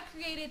 God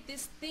created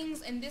these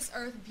things in this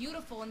earth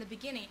beautiful in the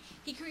beginning.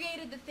 He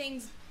created the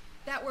things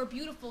that were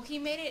beautiful. He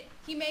made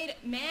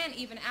man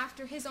even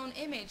after his own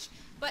image.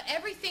 But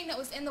everything that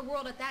was in the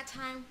world at that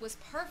time was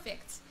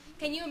perfect.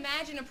 Can you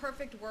imagine a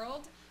perfect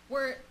world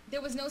where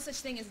there was no such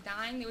thing as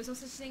dying, there was no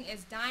such thing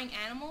as dying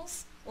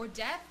animals or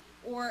death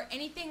or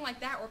anything like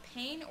that, or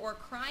pain or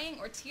crying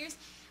or tears?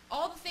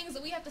 All the things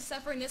that we have to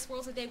suffer in this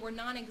world today were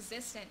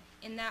non-existent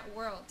in that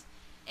world.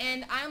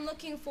 And I'm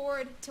looking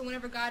forward to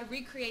whenever God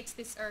recreates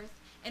this earth,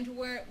 and to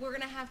where we're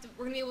gonna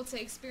be able to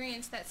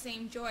experience that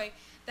same joy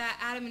that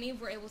Adam and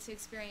Eve were able to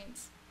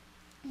experience.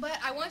 But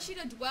I want you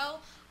to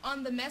dwell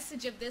on the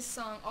message of this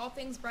song, All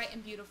Things Bright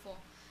and Beautiful.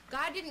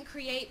 God didn't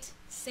create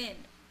sin.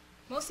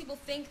 Most people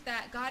think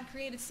that God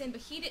created sin,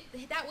 but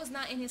that was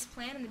not in his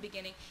plan in the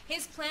beginning.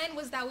 His plan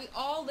was that we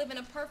all live in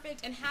a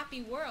perfect and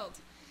happy world.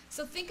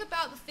 So think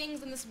about the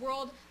things in this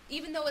world,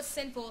 even though it's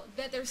sinful,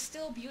 that they're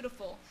still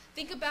beautiful.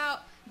 Think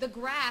about the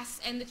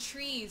grass and the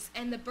trees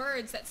and the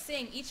birds that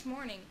sing each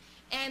morning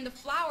and the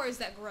flowers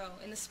that grow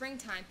in the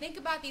springtime. Think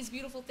about these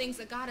beautiful things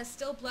that God has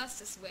still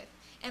blessed us with,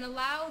 and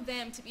allow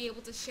them to be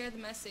able to share the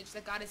message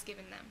that God has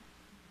given them.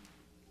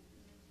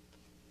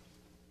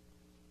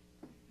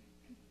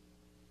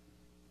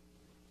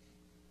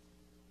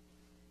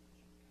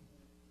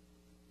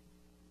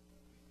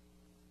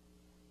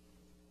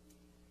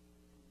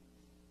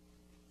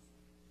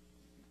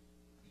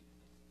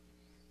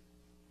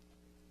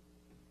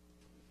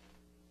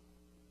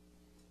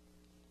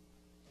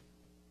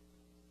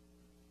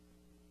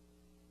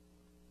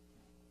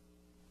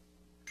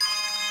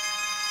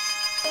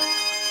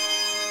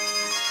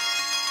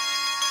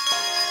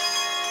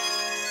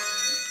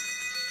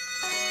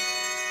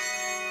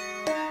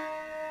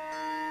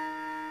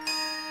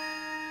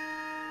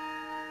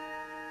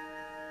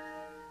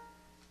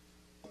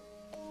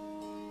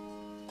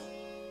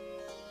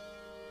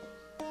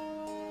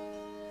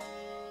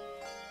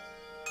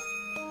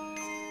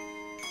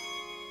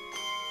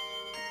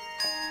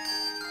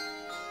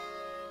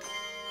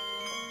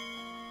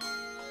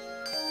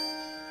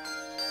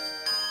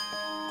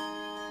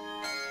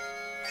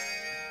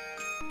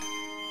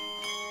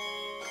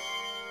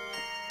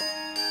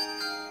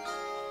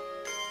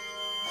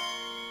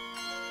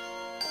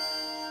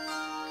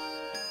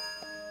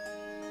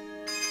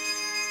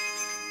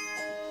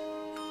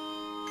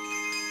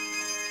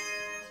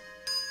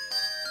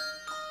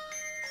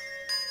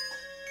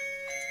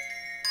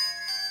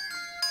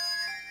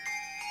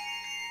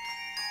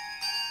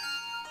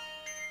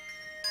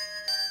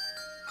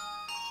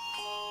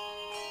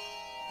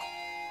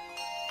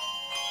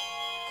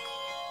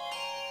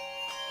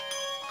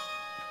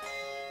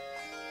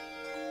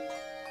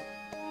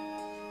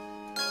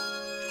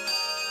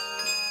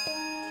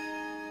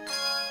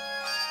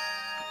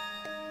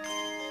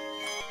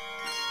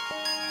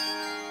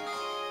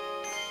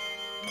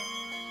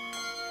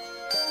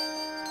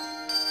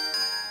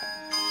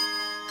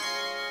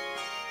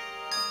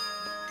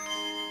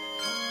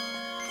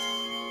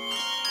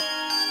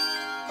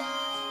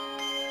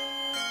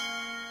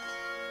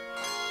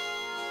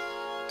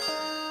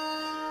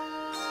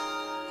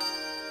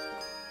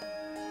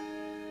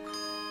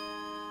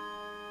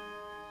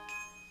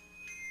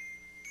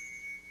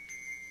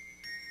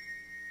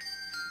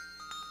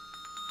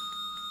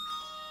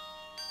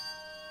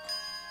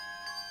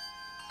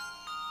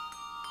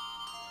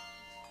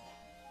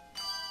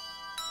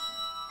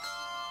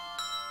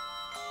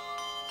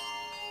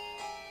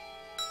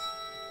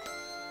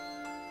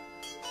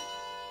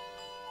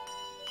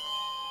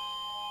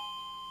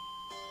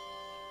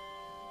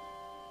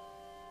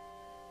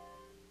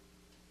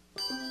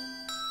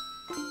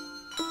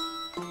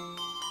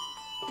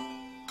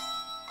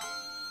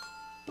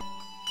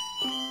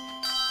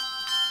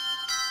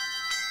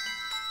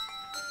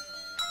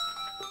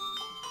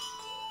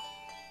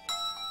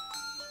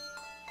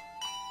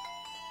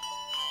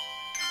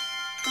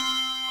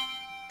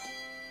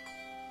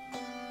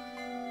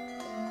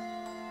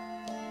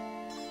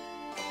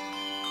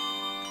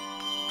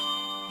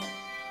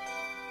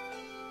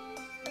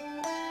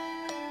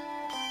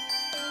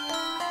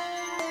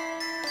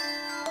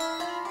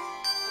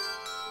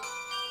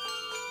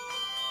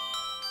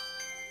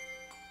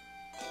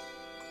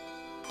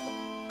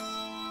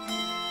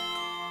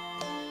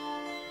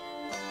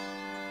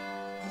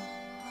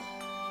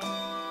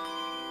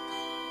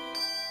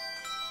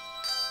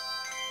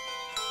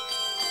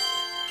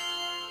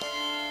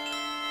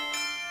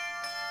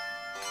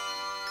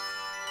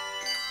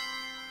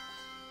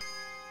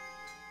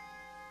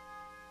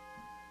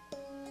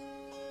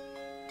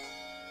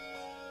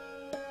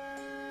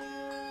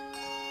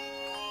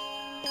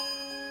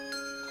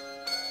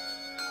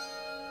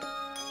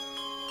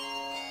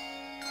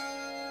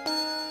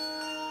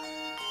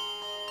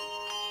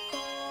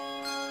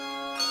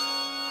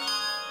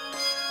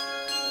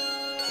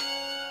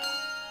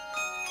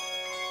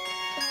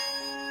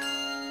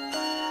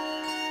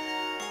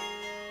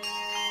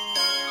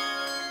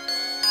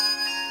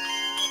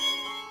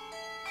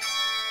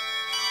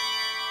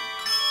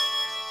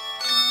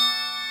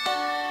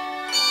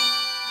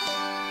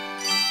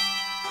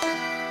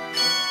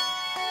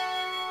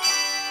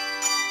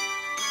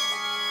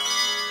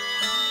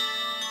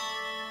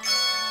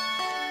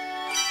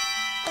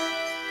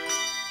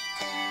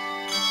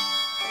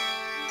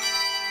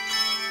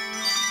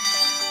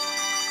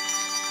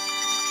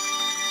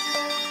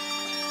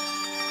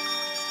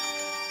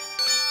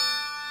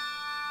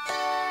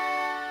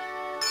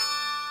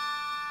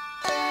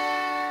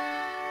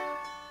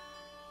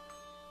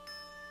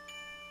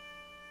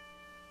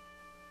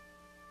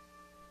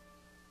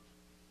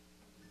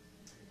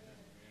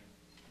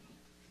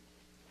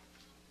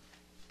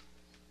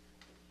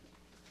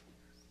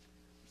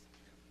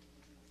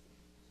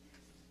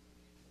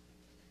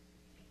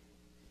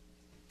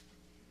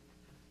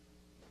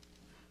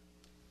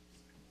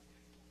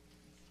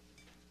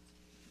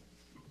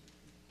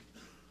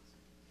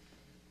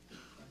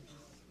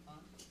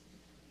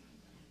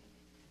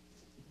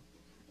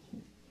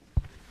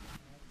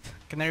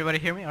 Can everybody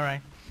hear me? All right.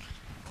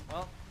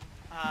 Well,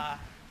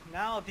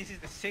 now this is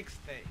the 6th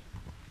day.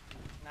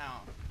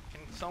 Now,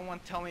 can someone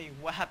tell me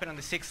what happened on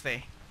the 6th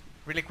day?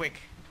 Really quick.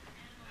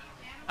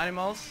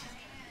 Animals.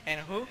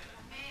 And who?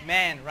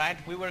 Man, right?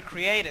 We were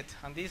created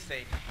on this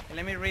day. And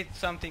let me read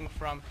something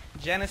from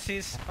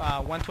Genesis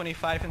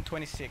 1:25 and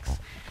 26.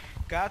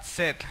 God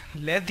said,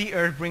 "Let the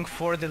earth bring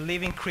forth a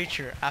living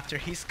creature after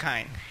his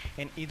kind."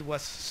 And it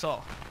was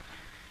so.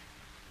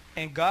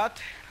 And God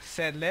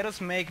said, "Let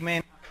us make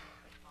man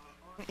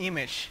our own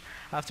image,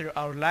 after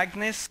our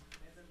likeness,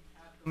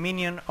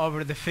 dominion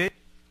over the fish,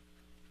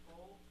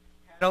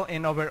 cattle,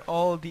 and over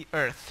all the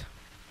earth."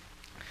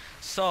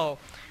 So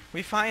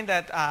we find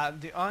that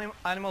the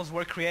animals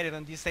were created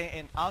on this day,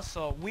 and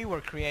also we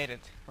were created,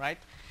 right?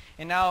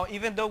 And now,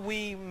 even though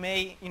we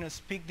may,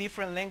 speak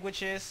different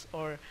languages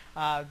or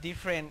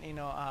different,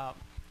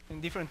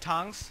 in different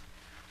tongues,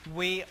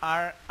 we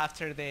are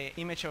after the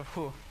image of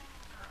who?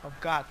 Of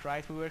God,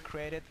 right? We were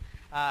created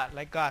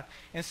like God.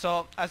 And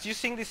so, as you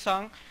sing this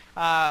song,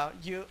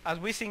 as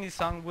we sing this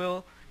song,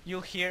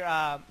 you'll hear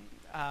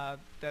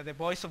the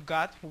voice of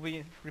God will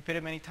be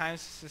repeated many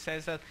times. It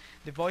says that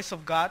the voice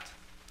of God,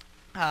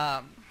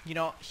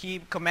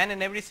 he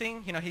commanded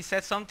everything. He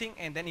said something,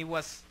 and then it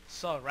was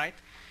so, right?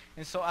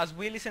 And so as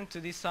we listen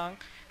to this song,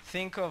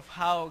 think of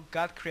how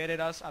God created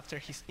us after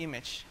his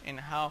image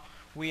and how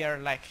we are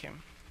like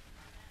him.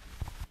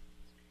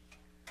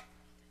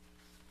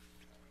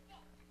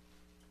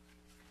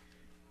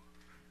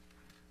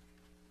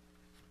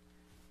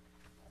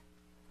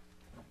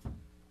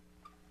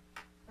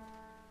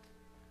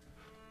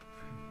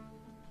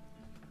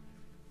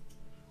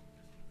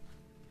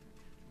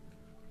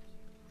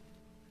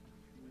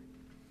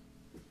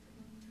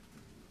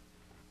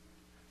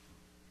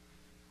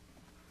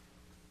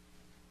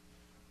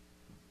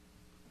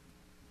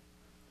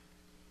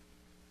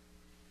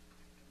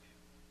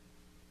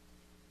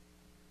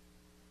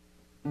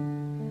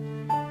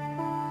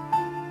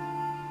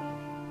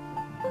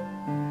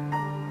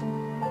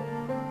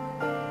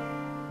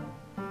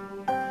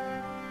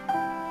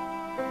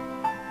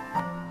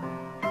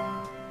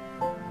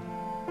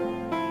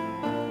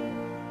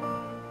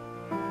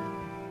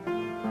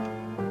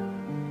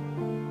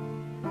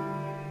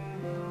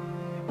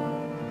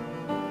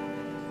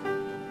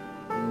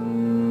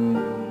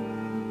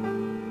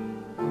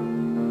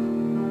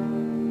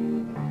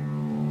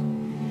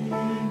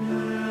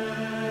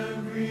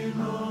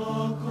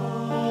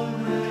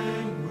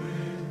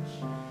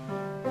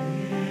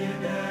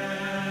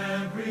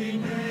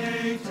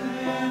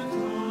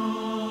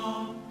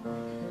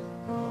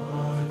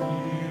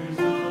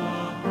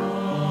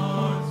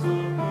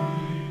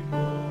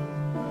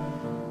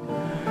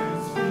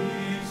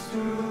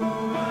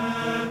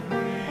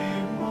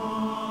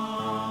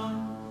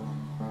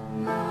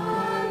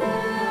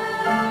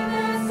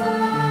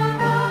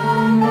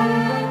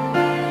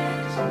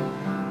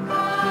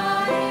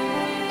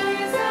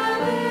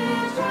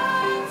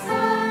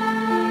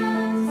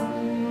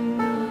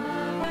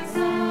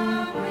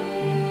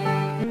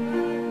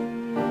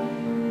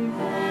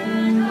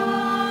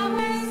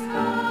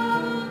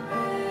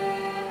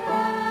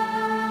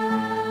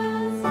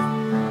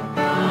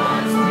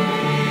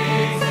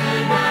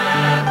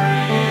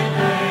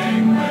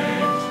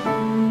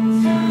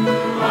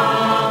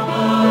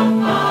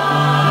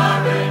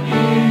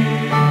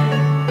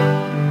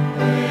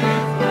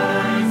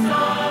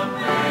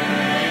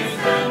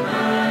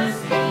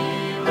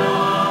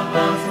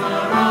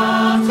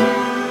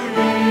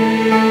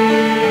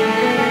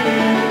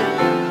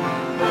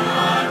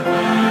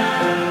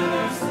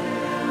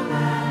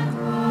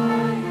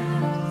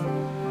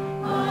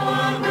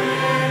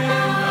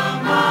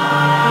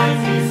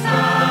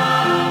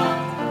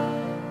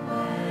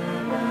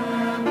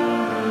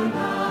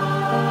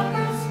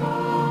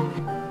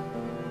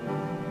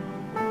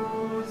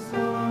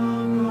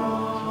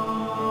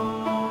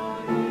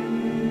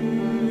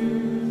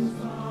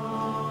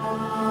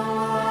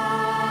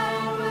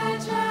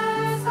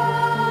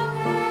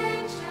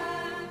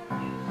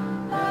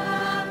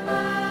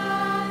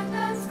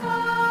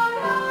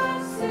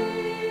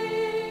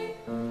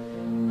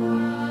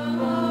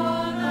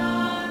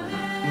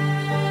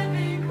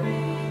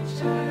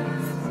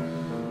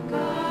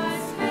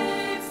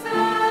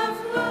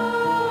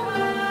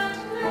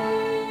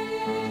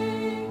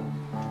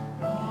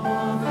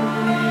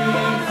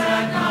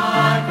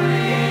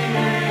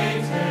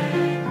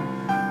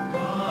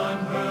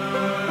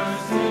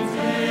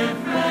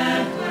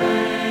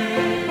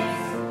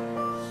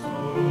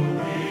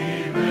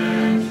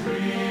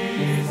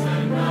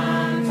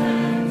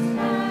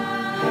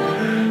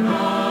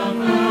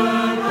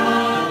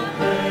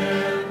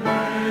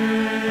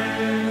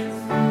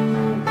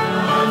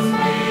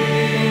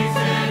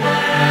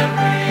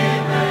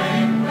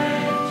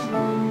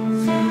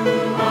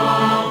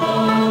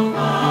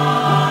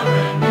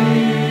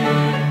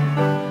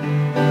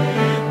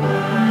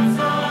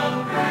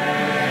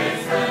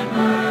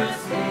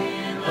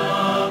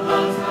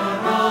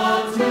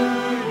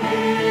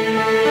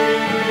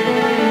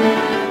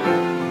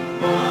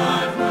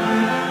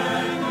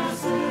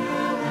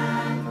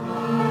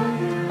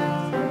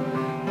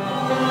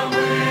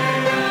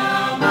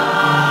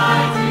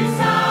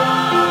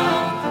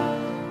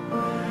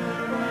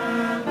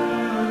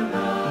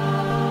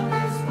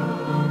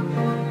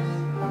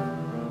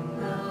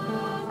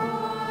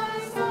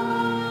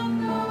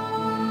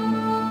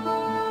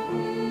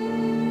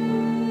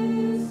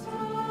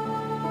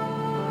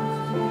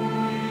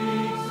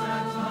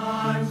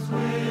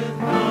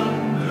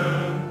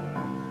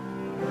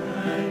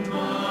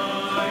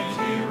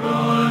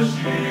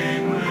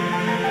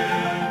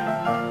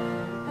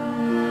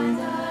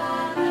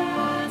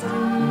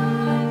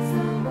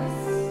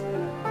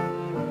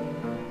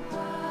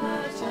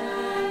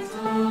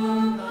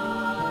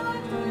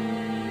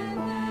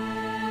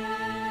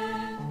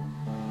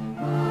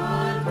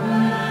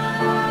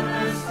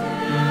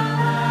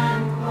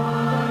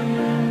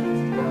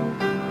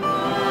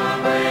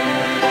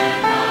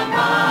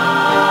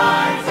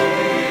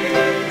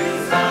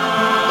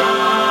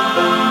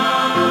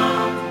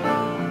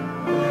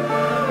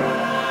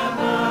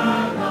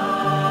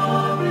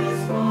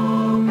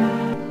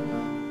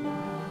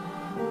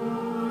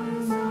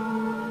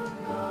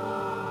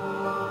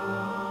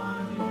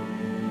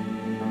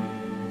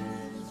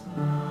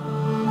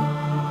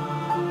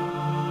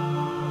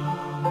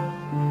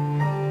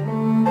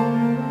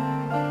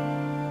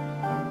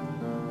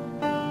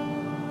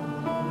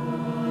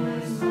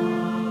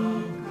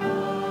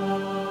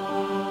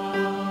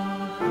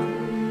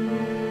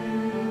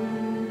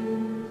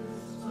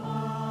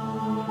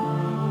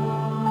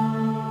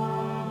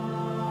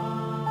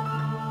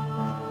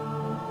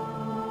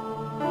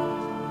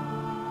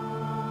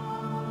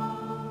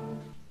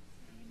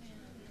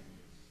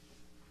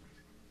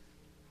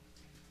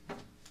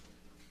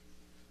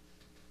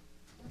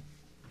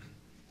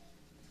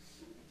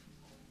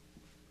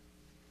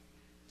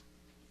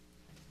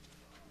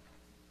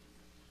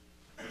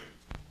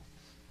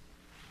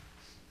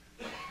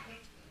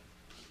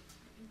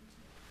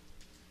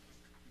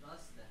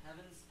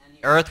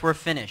 earth were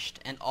finished,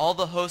 and all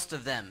the host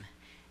of them.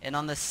 And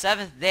on the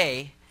seventh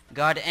day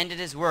God ended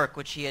his work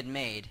which he had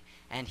made,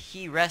 and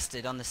he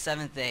rested on the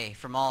seventh day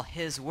from all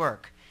his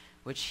work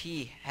which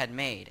he had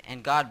made.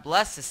 And God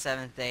blessed the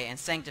seventh day and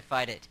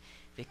sanctified it,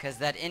 because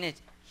that in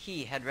it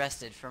he had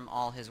rested from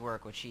all his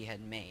work which he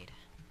had made.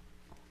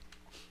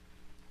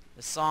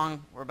 The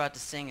song we're about to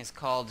sing is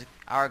called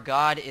Our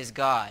God is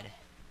God.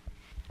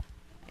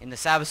 In the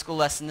Sabbath school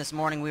lesson this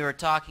morning, we were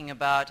talking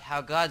about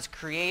how God's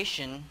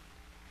creation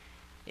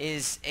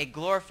is a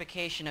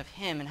glorification of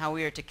him and how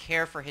we are to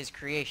care for his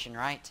creation,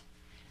 right?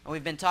 And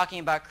we've been talking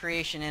about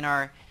creation in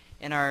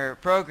our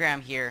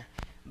program here,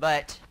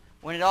 but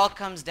when it all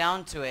comes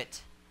down to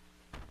it,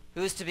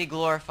 who's to be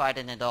glorified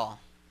in it all?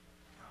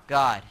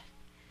 God.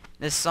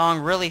 This song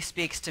really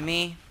speaks to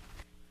me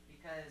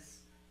because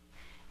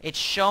it's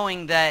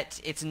showing that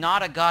it's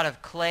not a God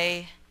of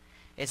clay,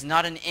 it's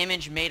not an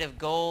image made of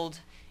gold,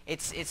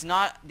 it's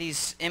not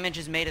these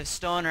images made of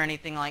stone or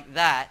anything like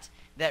that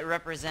that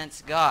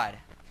represents God.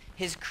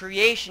 His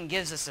creation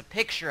gives us a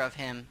picture of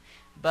him,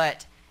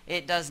 but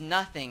it does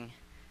nothing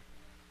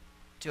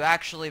to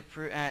actually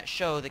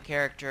show the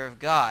character of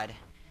God.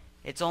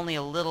 It's only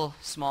a little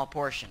small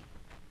portion.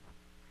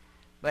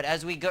 But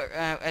as we go,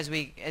 as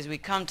we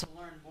come to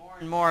learn more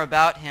and more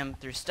about him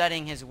through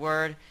studying his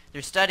word,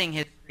 through studying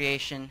his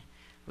creation,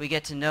 we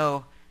get to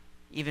know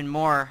even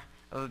more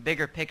of a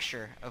bigger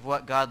picture of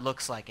what God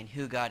looks like and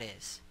who God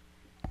is.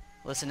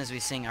 Listen as we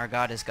sing Our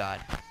God is God.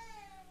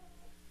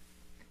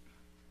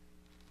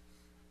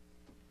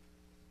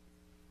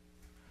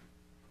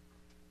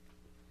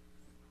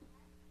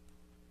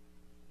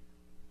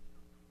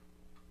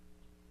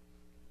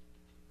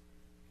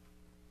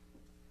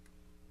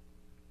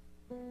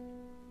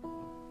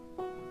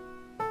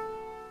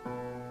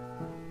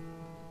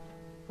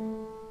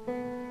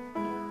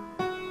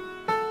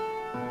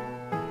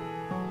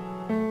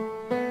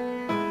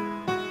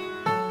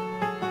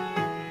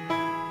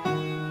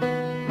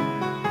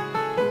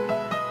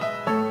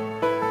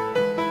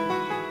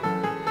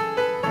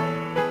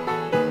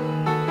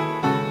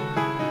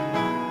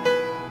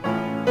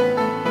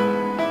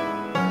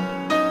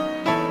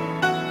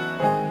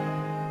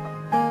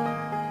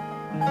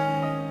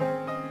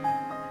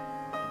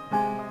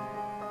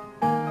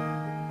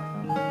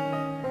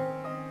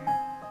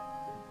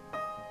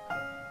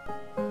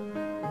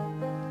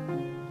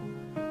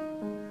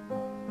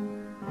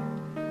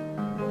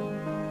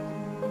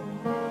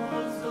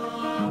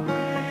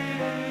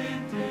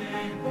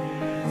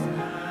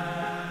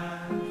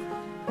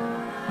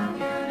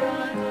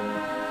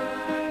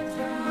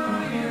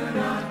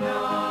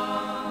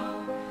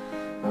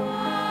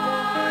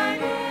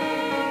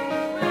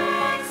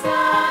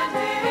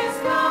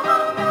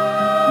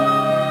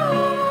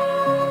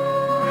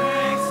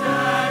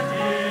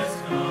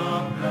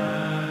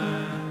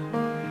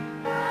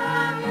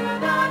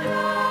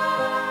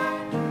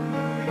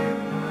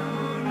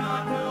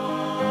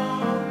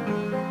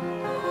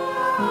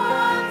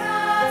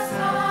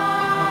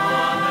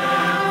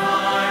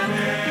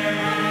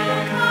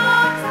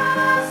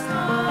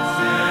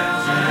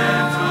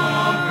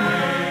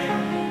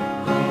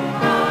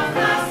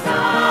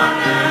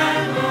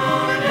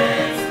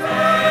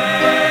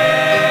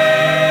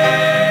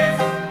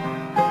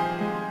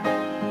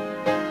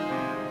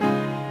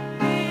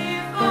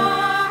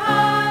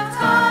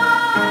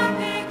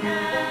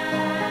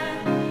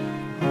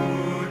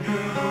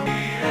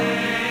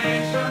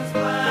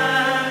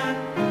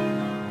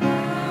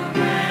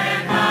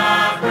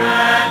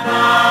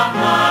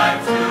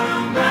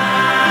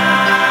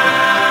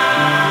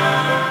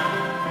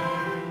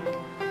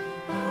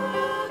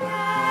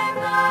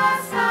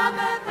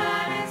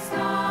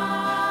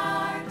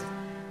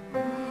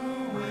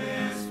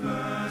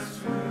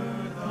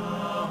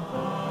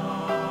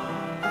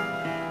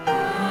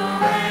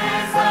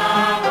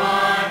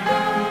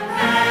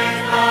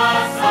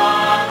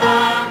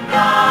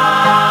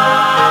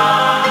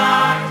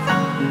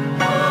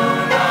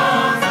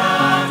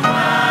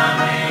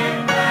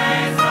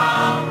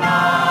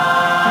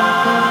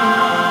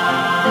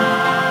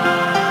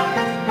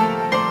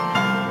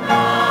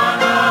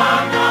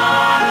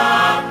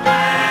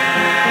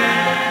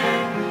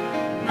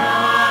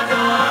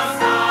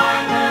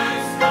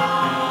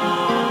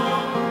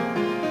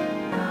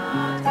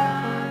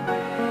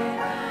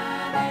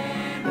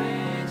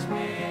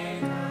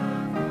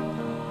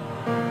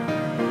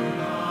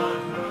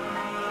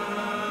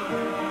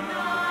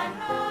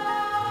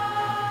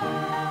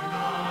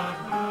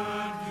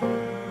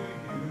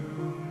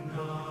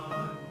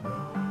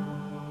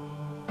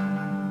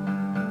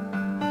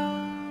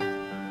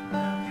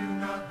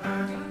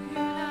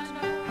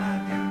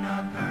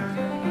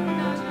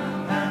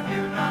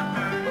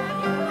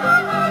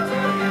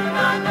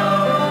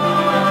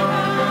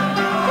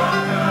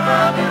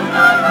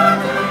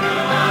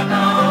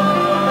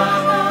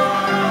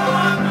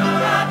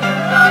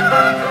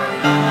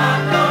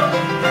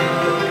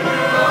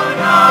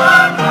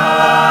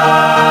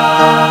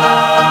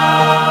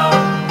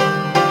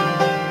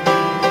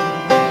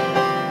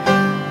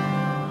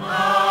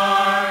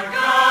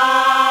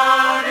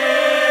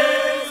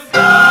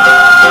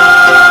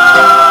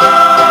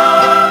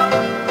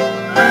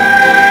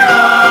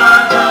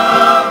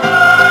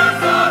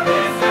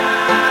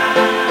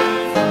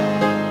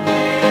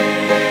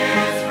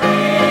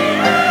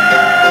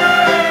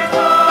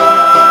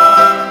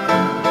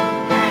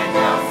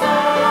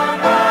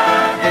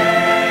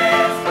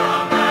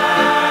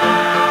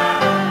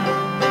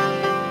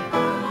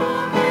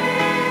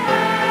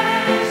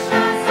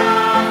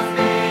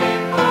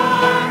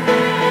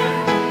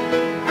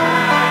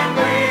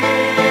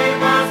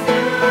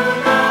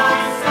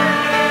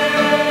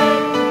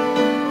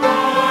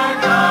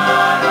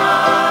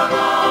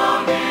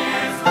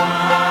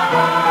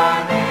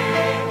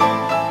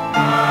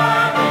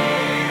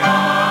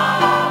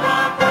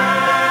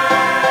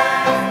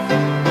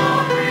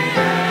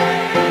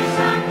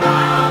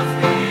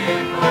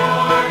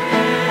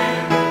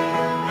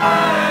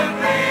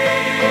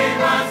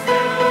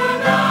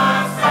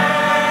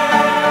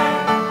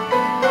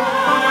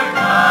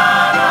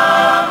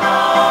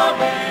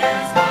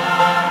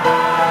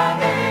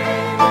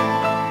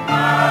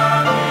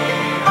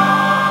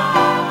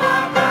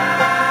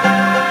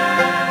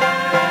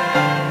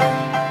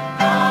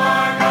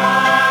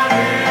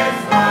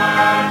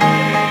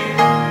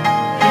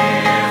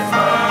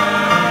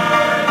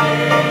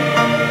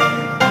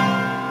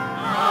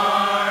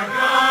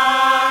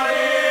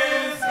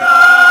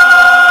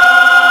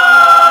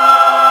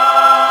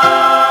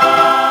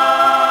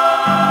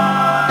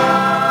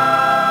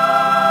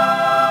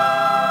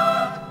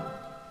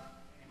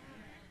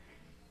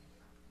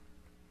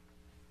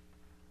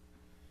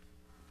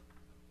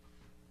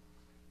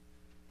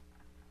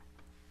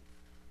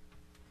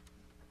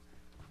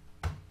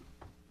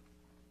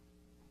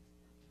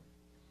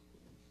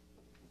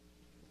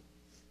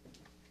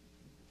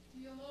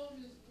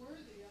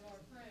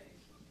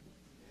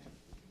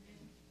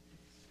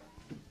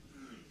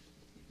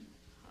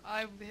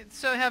 I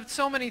have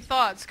so many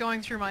thoughts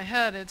going through my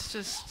head. It's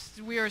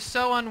just, we are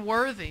so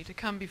unworthy to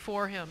come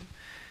before him.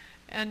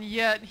 And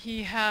yet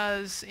he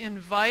has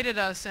invited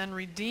us and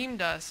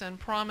redeemed us and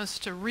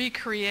promised to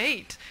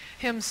recreate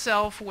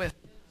himself with.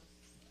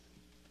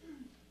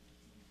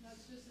 That's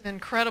just an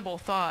incredible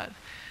thought,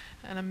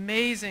 an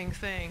amazing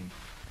thing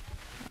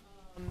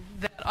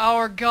that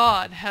our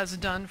God has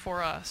done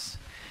for us.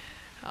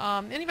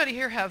 Anybody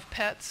here have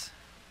pets?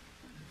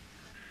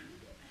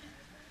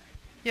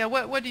 Yeah,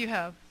 what do you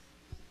have?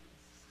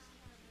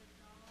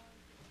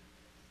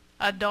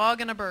 A dog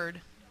and a bird.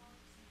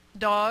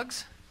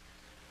 Dogs?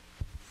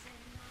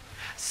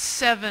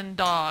 7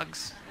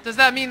 dogs. Does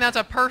that mean that's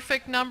a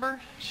perfect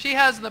number? She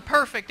has the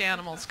perfect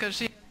animals because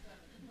she.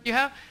 You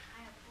have?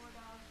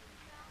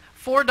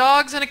 4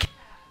 dogs and a cat.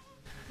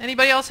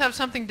 Anybody else have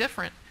something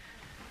different?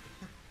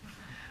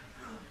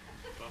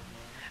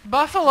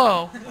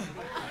 Buffalo.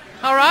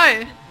 All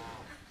right.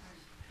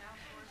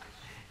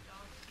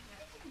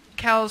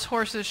 Cows,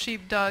 horses,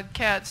 sheep, dog,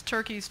 cats,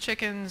 turkeys,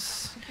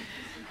 chickens,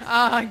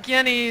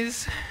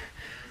 guineas.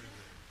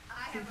 I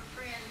have a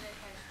friend that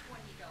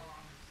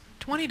has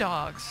 20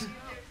 dogs. 20 dogs.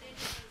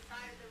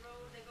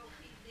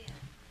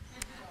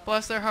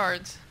 Bless their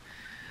hearts.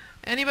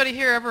 Anybody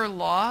here ever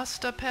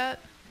lost a pet?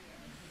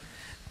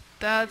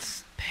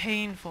 That's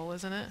painful,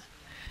 isn't it?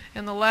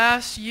 In the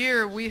last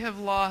year, we have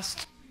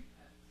lost,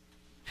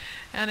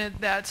 and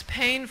that's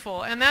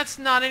painful. And that's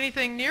not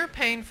anything near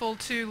painful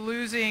to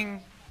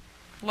losing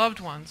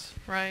loved ones,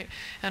 right?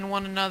 And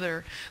one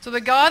another. So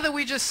the God that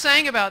we just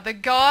sang about, the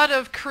God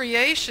of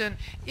creation,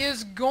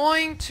 is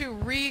going to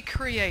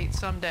recreate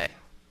someday.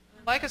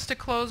 I'd like us to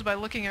close by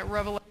looking at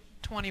Revelation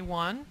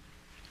 21.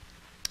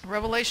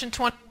 Revelation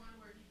 21,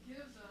 where he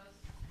gives us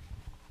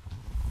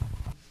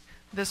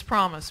this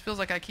promise. Feels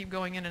like I keep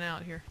going in and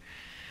out here.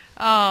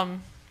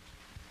 And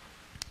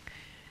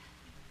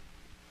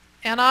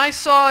I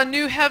saw a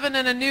new heaven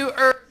and a new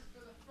earth,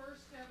 for the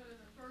first heaven and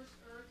the first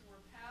earth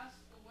were passed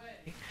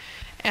away,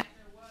 and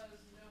there was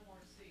no more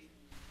sea.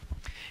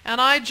 And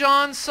I,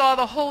 John, saw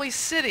the holy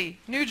city,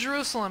 New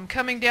Jerusalem,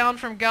 coming down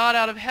from God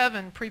out of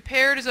heaven,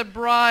 prepared as a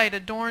bride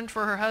adorned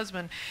for her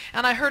husband.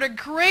 And I heard a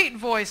great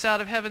voice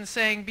out of heaven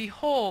saying,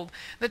 Behold,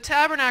 the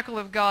tabernacle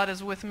of God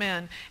is with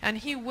men, and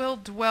he will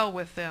dwell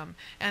with them,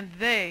 and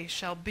they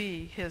shall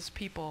be his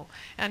people.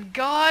 And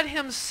God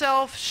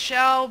himself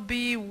shall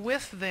be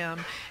with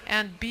them,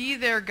 and be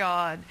their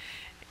God.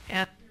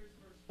 And here's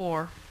verse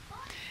 4.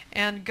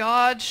 And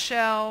God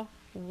shall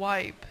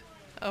wipe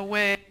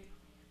away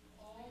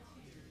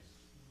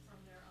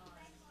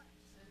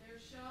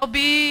shall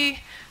be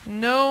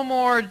no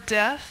more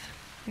death,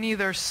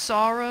 neither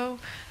sorrow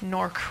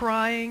nor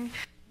crying,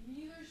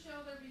 neither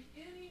shall there be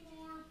any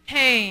more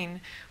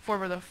pain,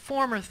 for the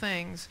former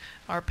things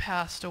are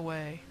passed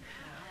away.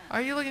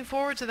 Are you looking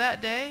forward to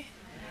that day?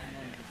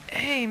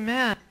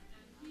 Amen.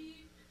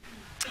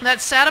 That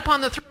sat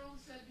upon the throne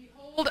said,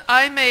 Behold,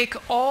 I make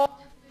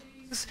all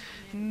things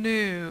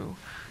new.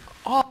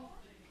 All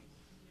things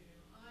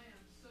new. I am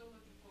so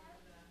looking forward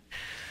to that.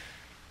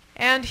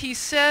 And he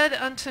said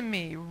unto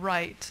me,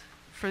 Write,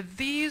 for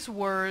these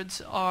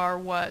words are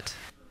what?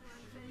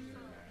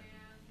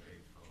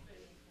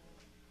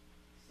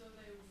 So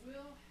they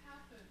will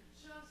happen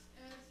just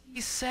as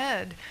he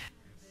said.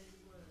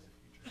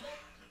 And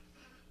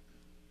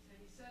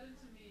he said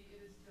unto me,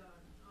 It is done.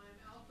 I am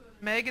Alpha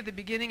and Omega, the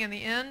beginning and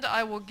the end.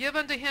 I will give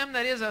unto him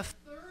that is athirst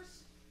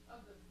of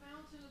the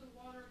fountain of the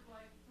water of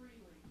life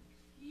freely.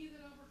 He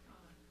that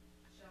overcometh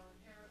shall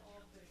inherit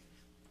all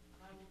things.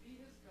 And I will be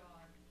his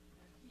God,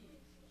 and he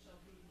shall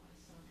be my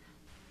son.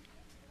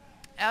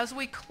 As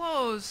we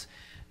close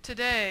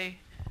today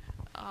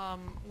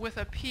with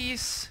a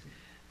piece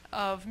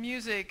of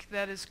music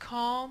that is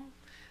calm,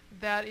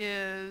 that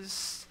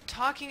is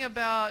talking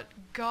about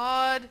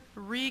God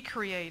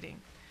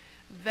recreating,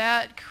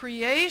 that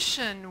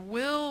creation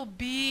will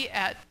be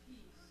at peace.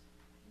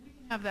 We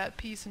can have that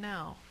peace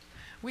now.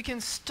 We can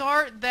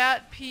start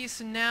that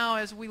peace now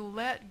as we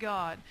let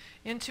God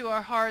into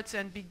our hearts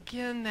and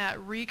begin that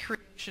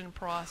recreation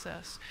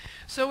process.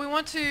 So we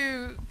want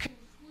to conclude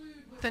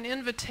with an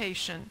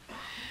invitation.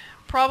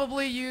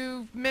 Probably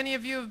many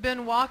of you have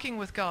been walking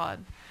with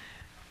God,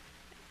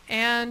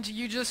 and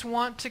you just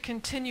want to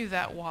continue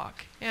that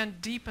walk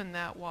and deepen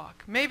that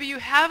walk. Maybe you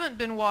haven't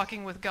been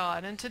walking with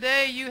God, and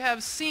today you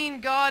have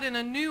seen God in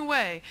a new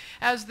way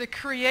as the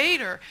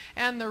creator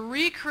and the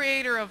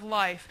recreator of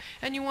life,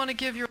 and you want to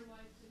give your life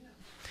to him,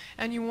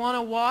 and you want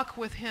to walk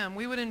with him.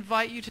 We would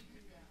invite you to do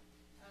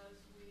that as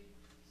we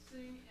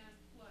sing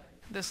and play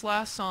this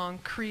last song,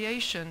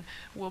 Creation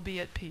Will Be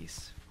at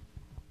Peace.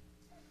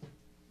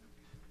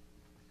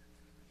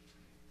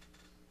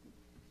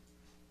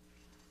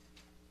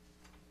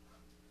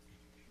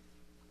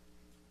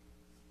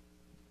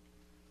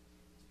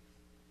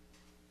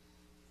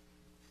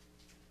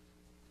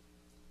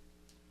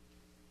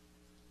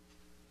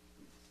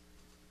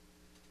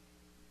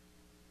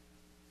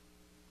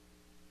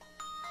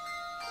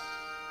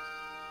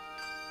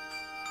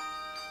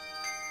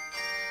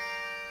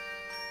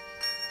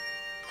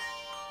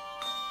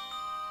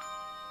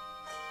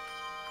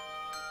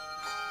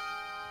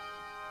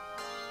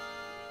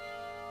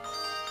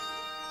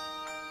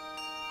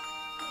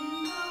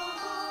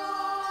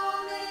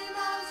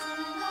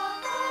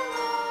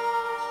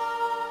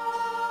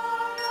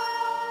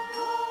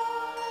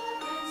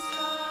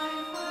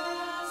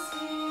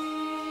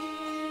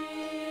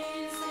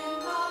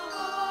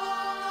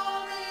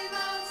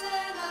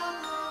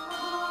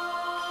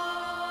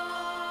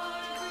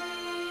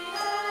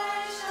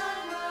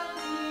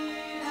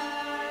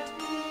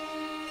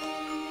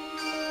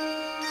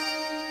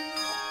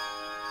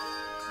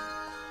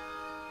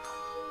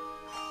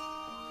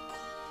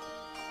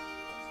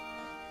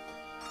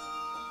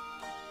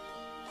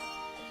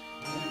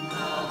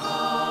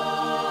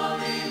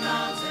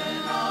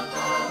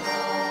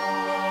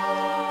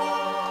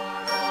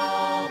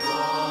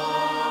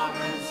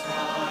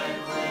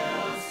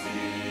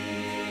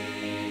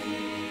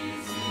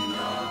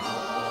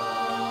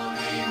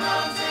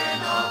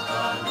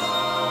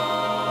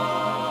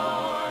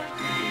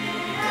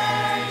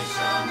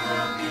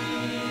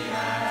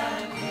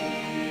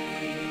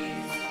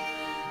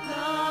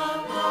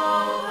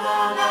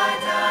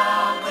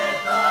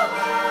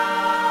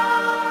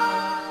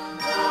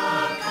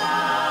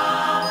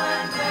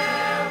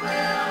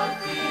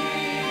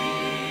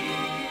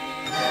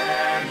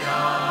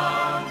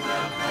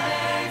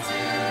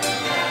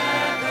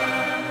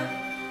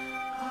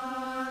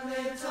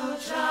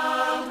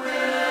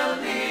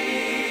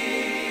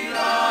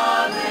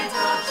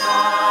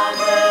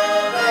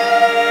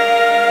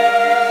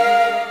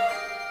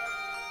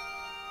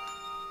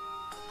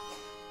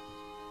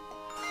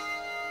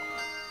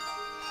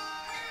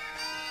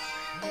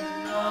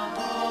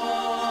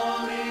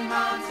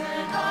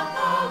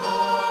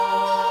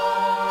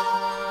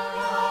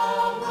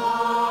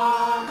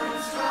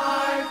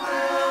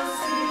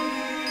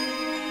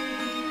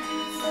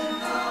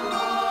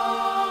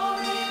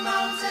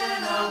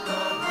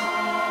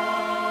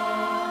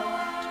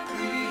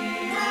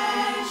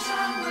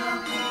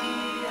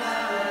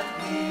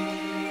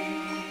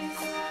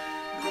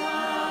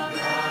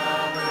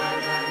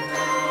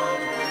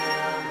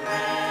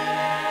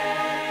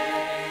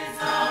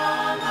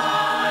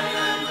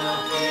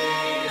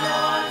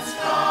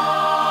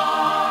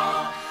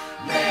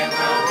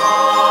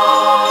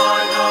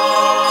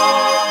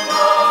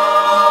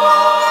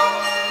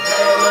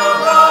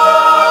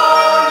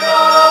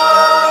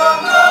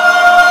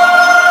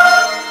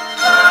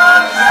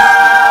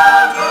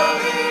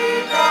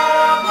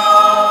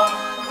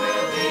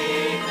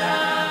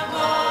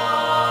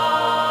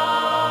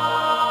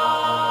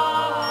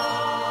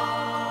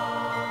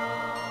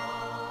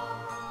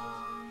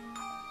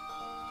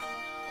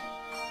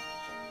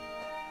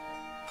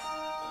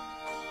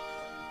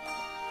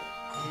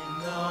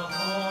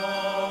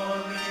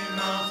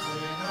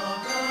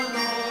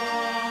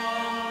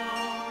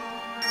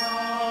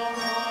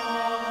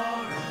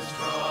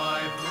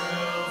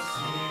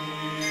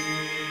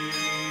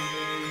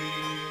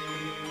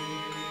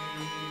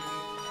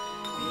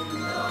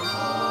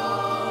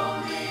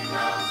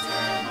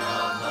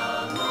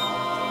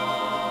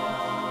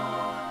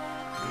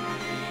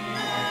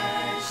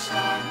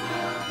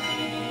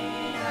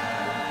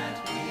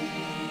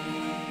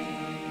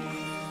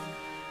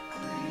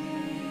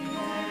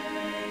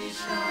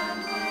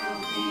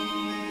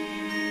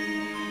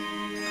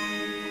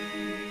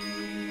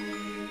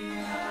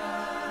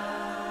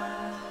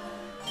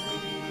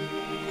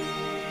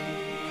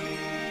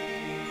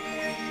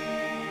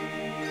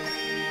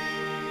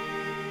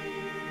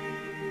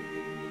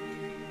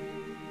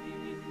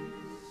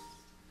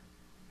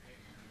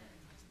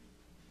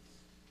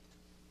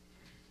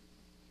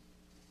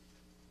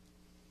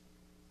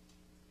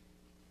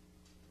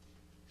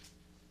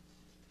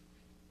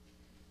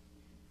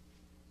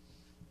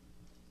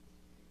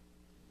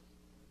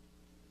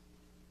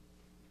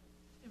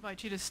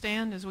 invite you to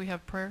stand as we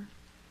have prayer.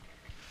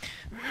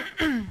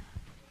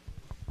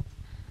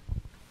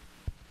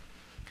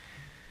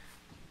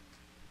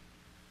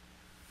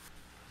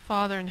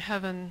 Father in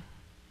heaven,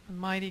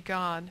 mighty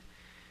God,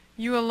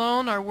 you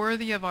alone are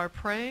worthy of our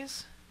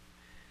praise.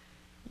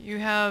 You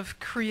have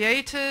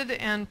created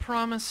and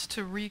promised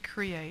to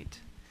recreate.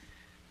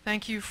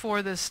 Thank you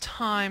for this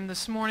time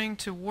this morning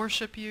to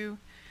worship you,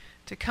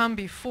 to come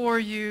before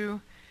you,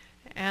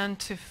 and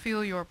to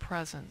feel your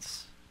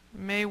presence.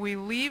 May we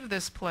leave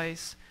this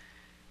place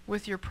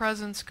with your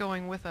presence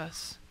going with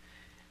us.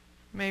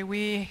 May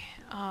we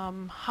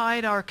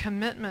hide our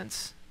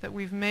commitments that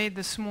we've made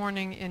this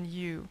morning in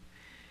you.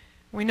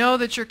 We know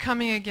that you're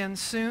coming again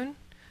soon.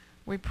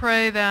 We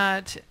pray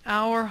that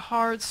our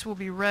hearts will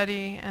be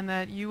ready and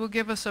that you will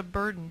give us a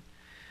burden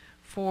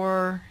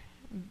for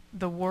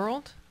the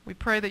world. We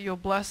pray that you'll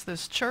bless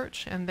this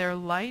church and their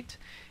light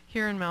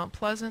here in Mount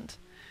Pleasant,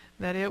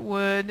 that it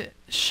would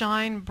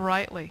shine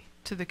brightly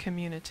to the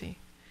community.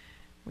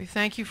 We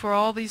thank you for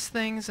all these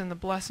things and the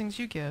blessings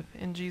you give.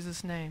 In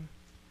Jesus' name,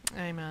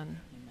 amen.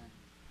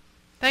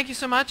 Thank you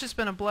so much. It's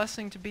been a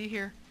blessing to be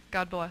here.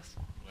 God bless.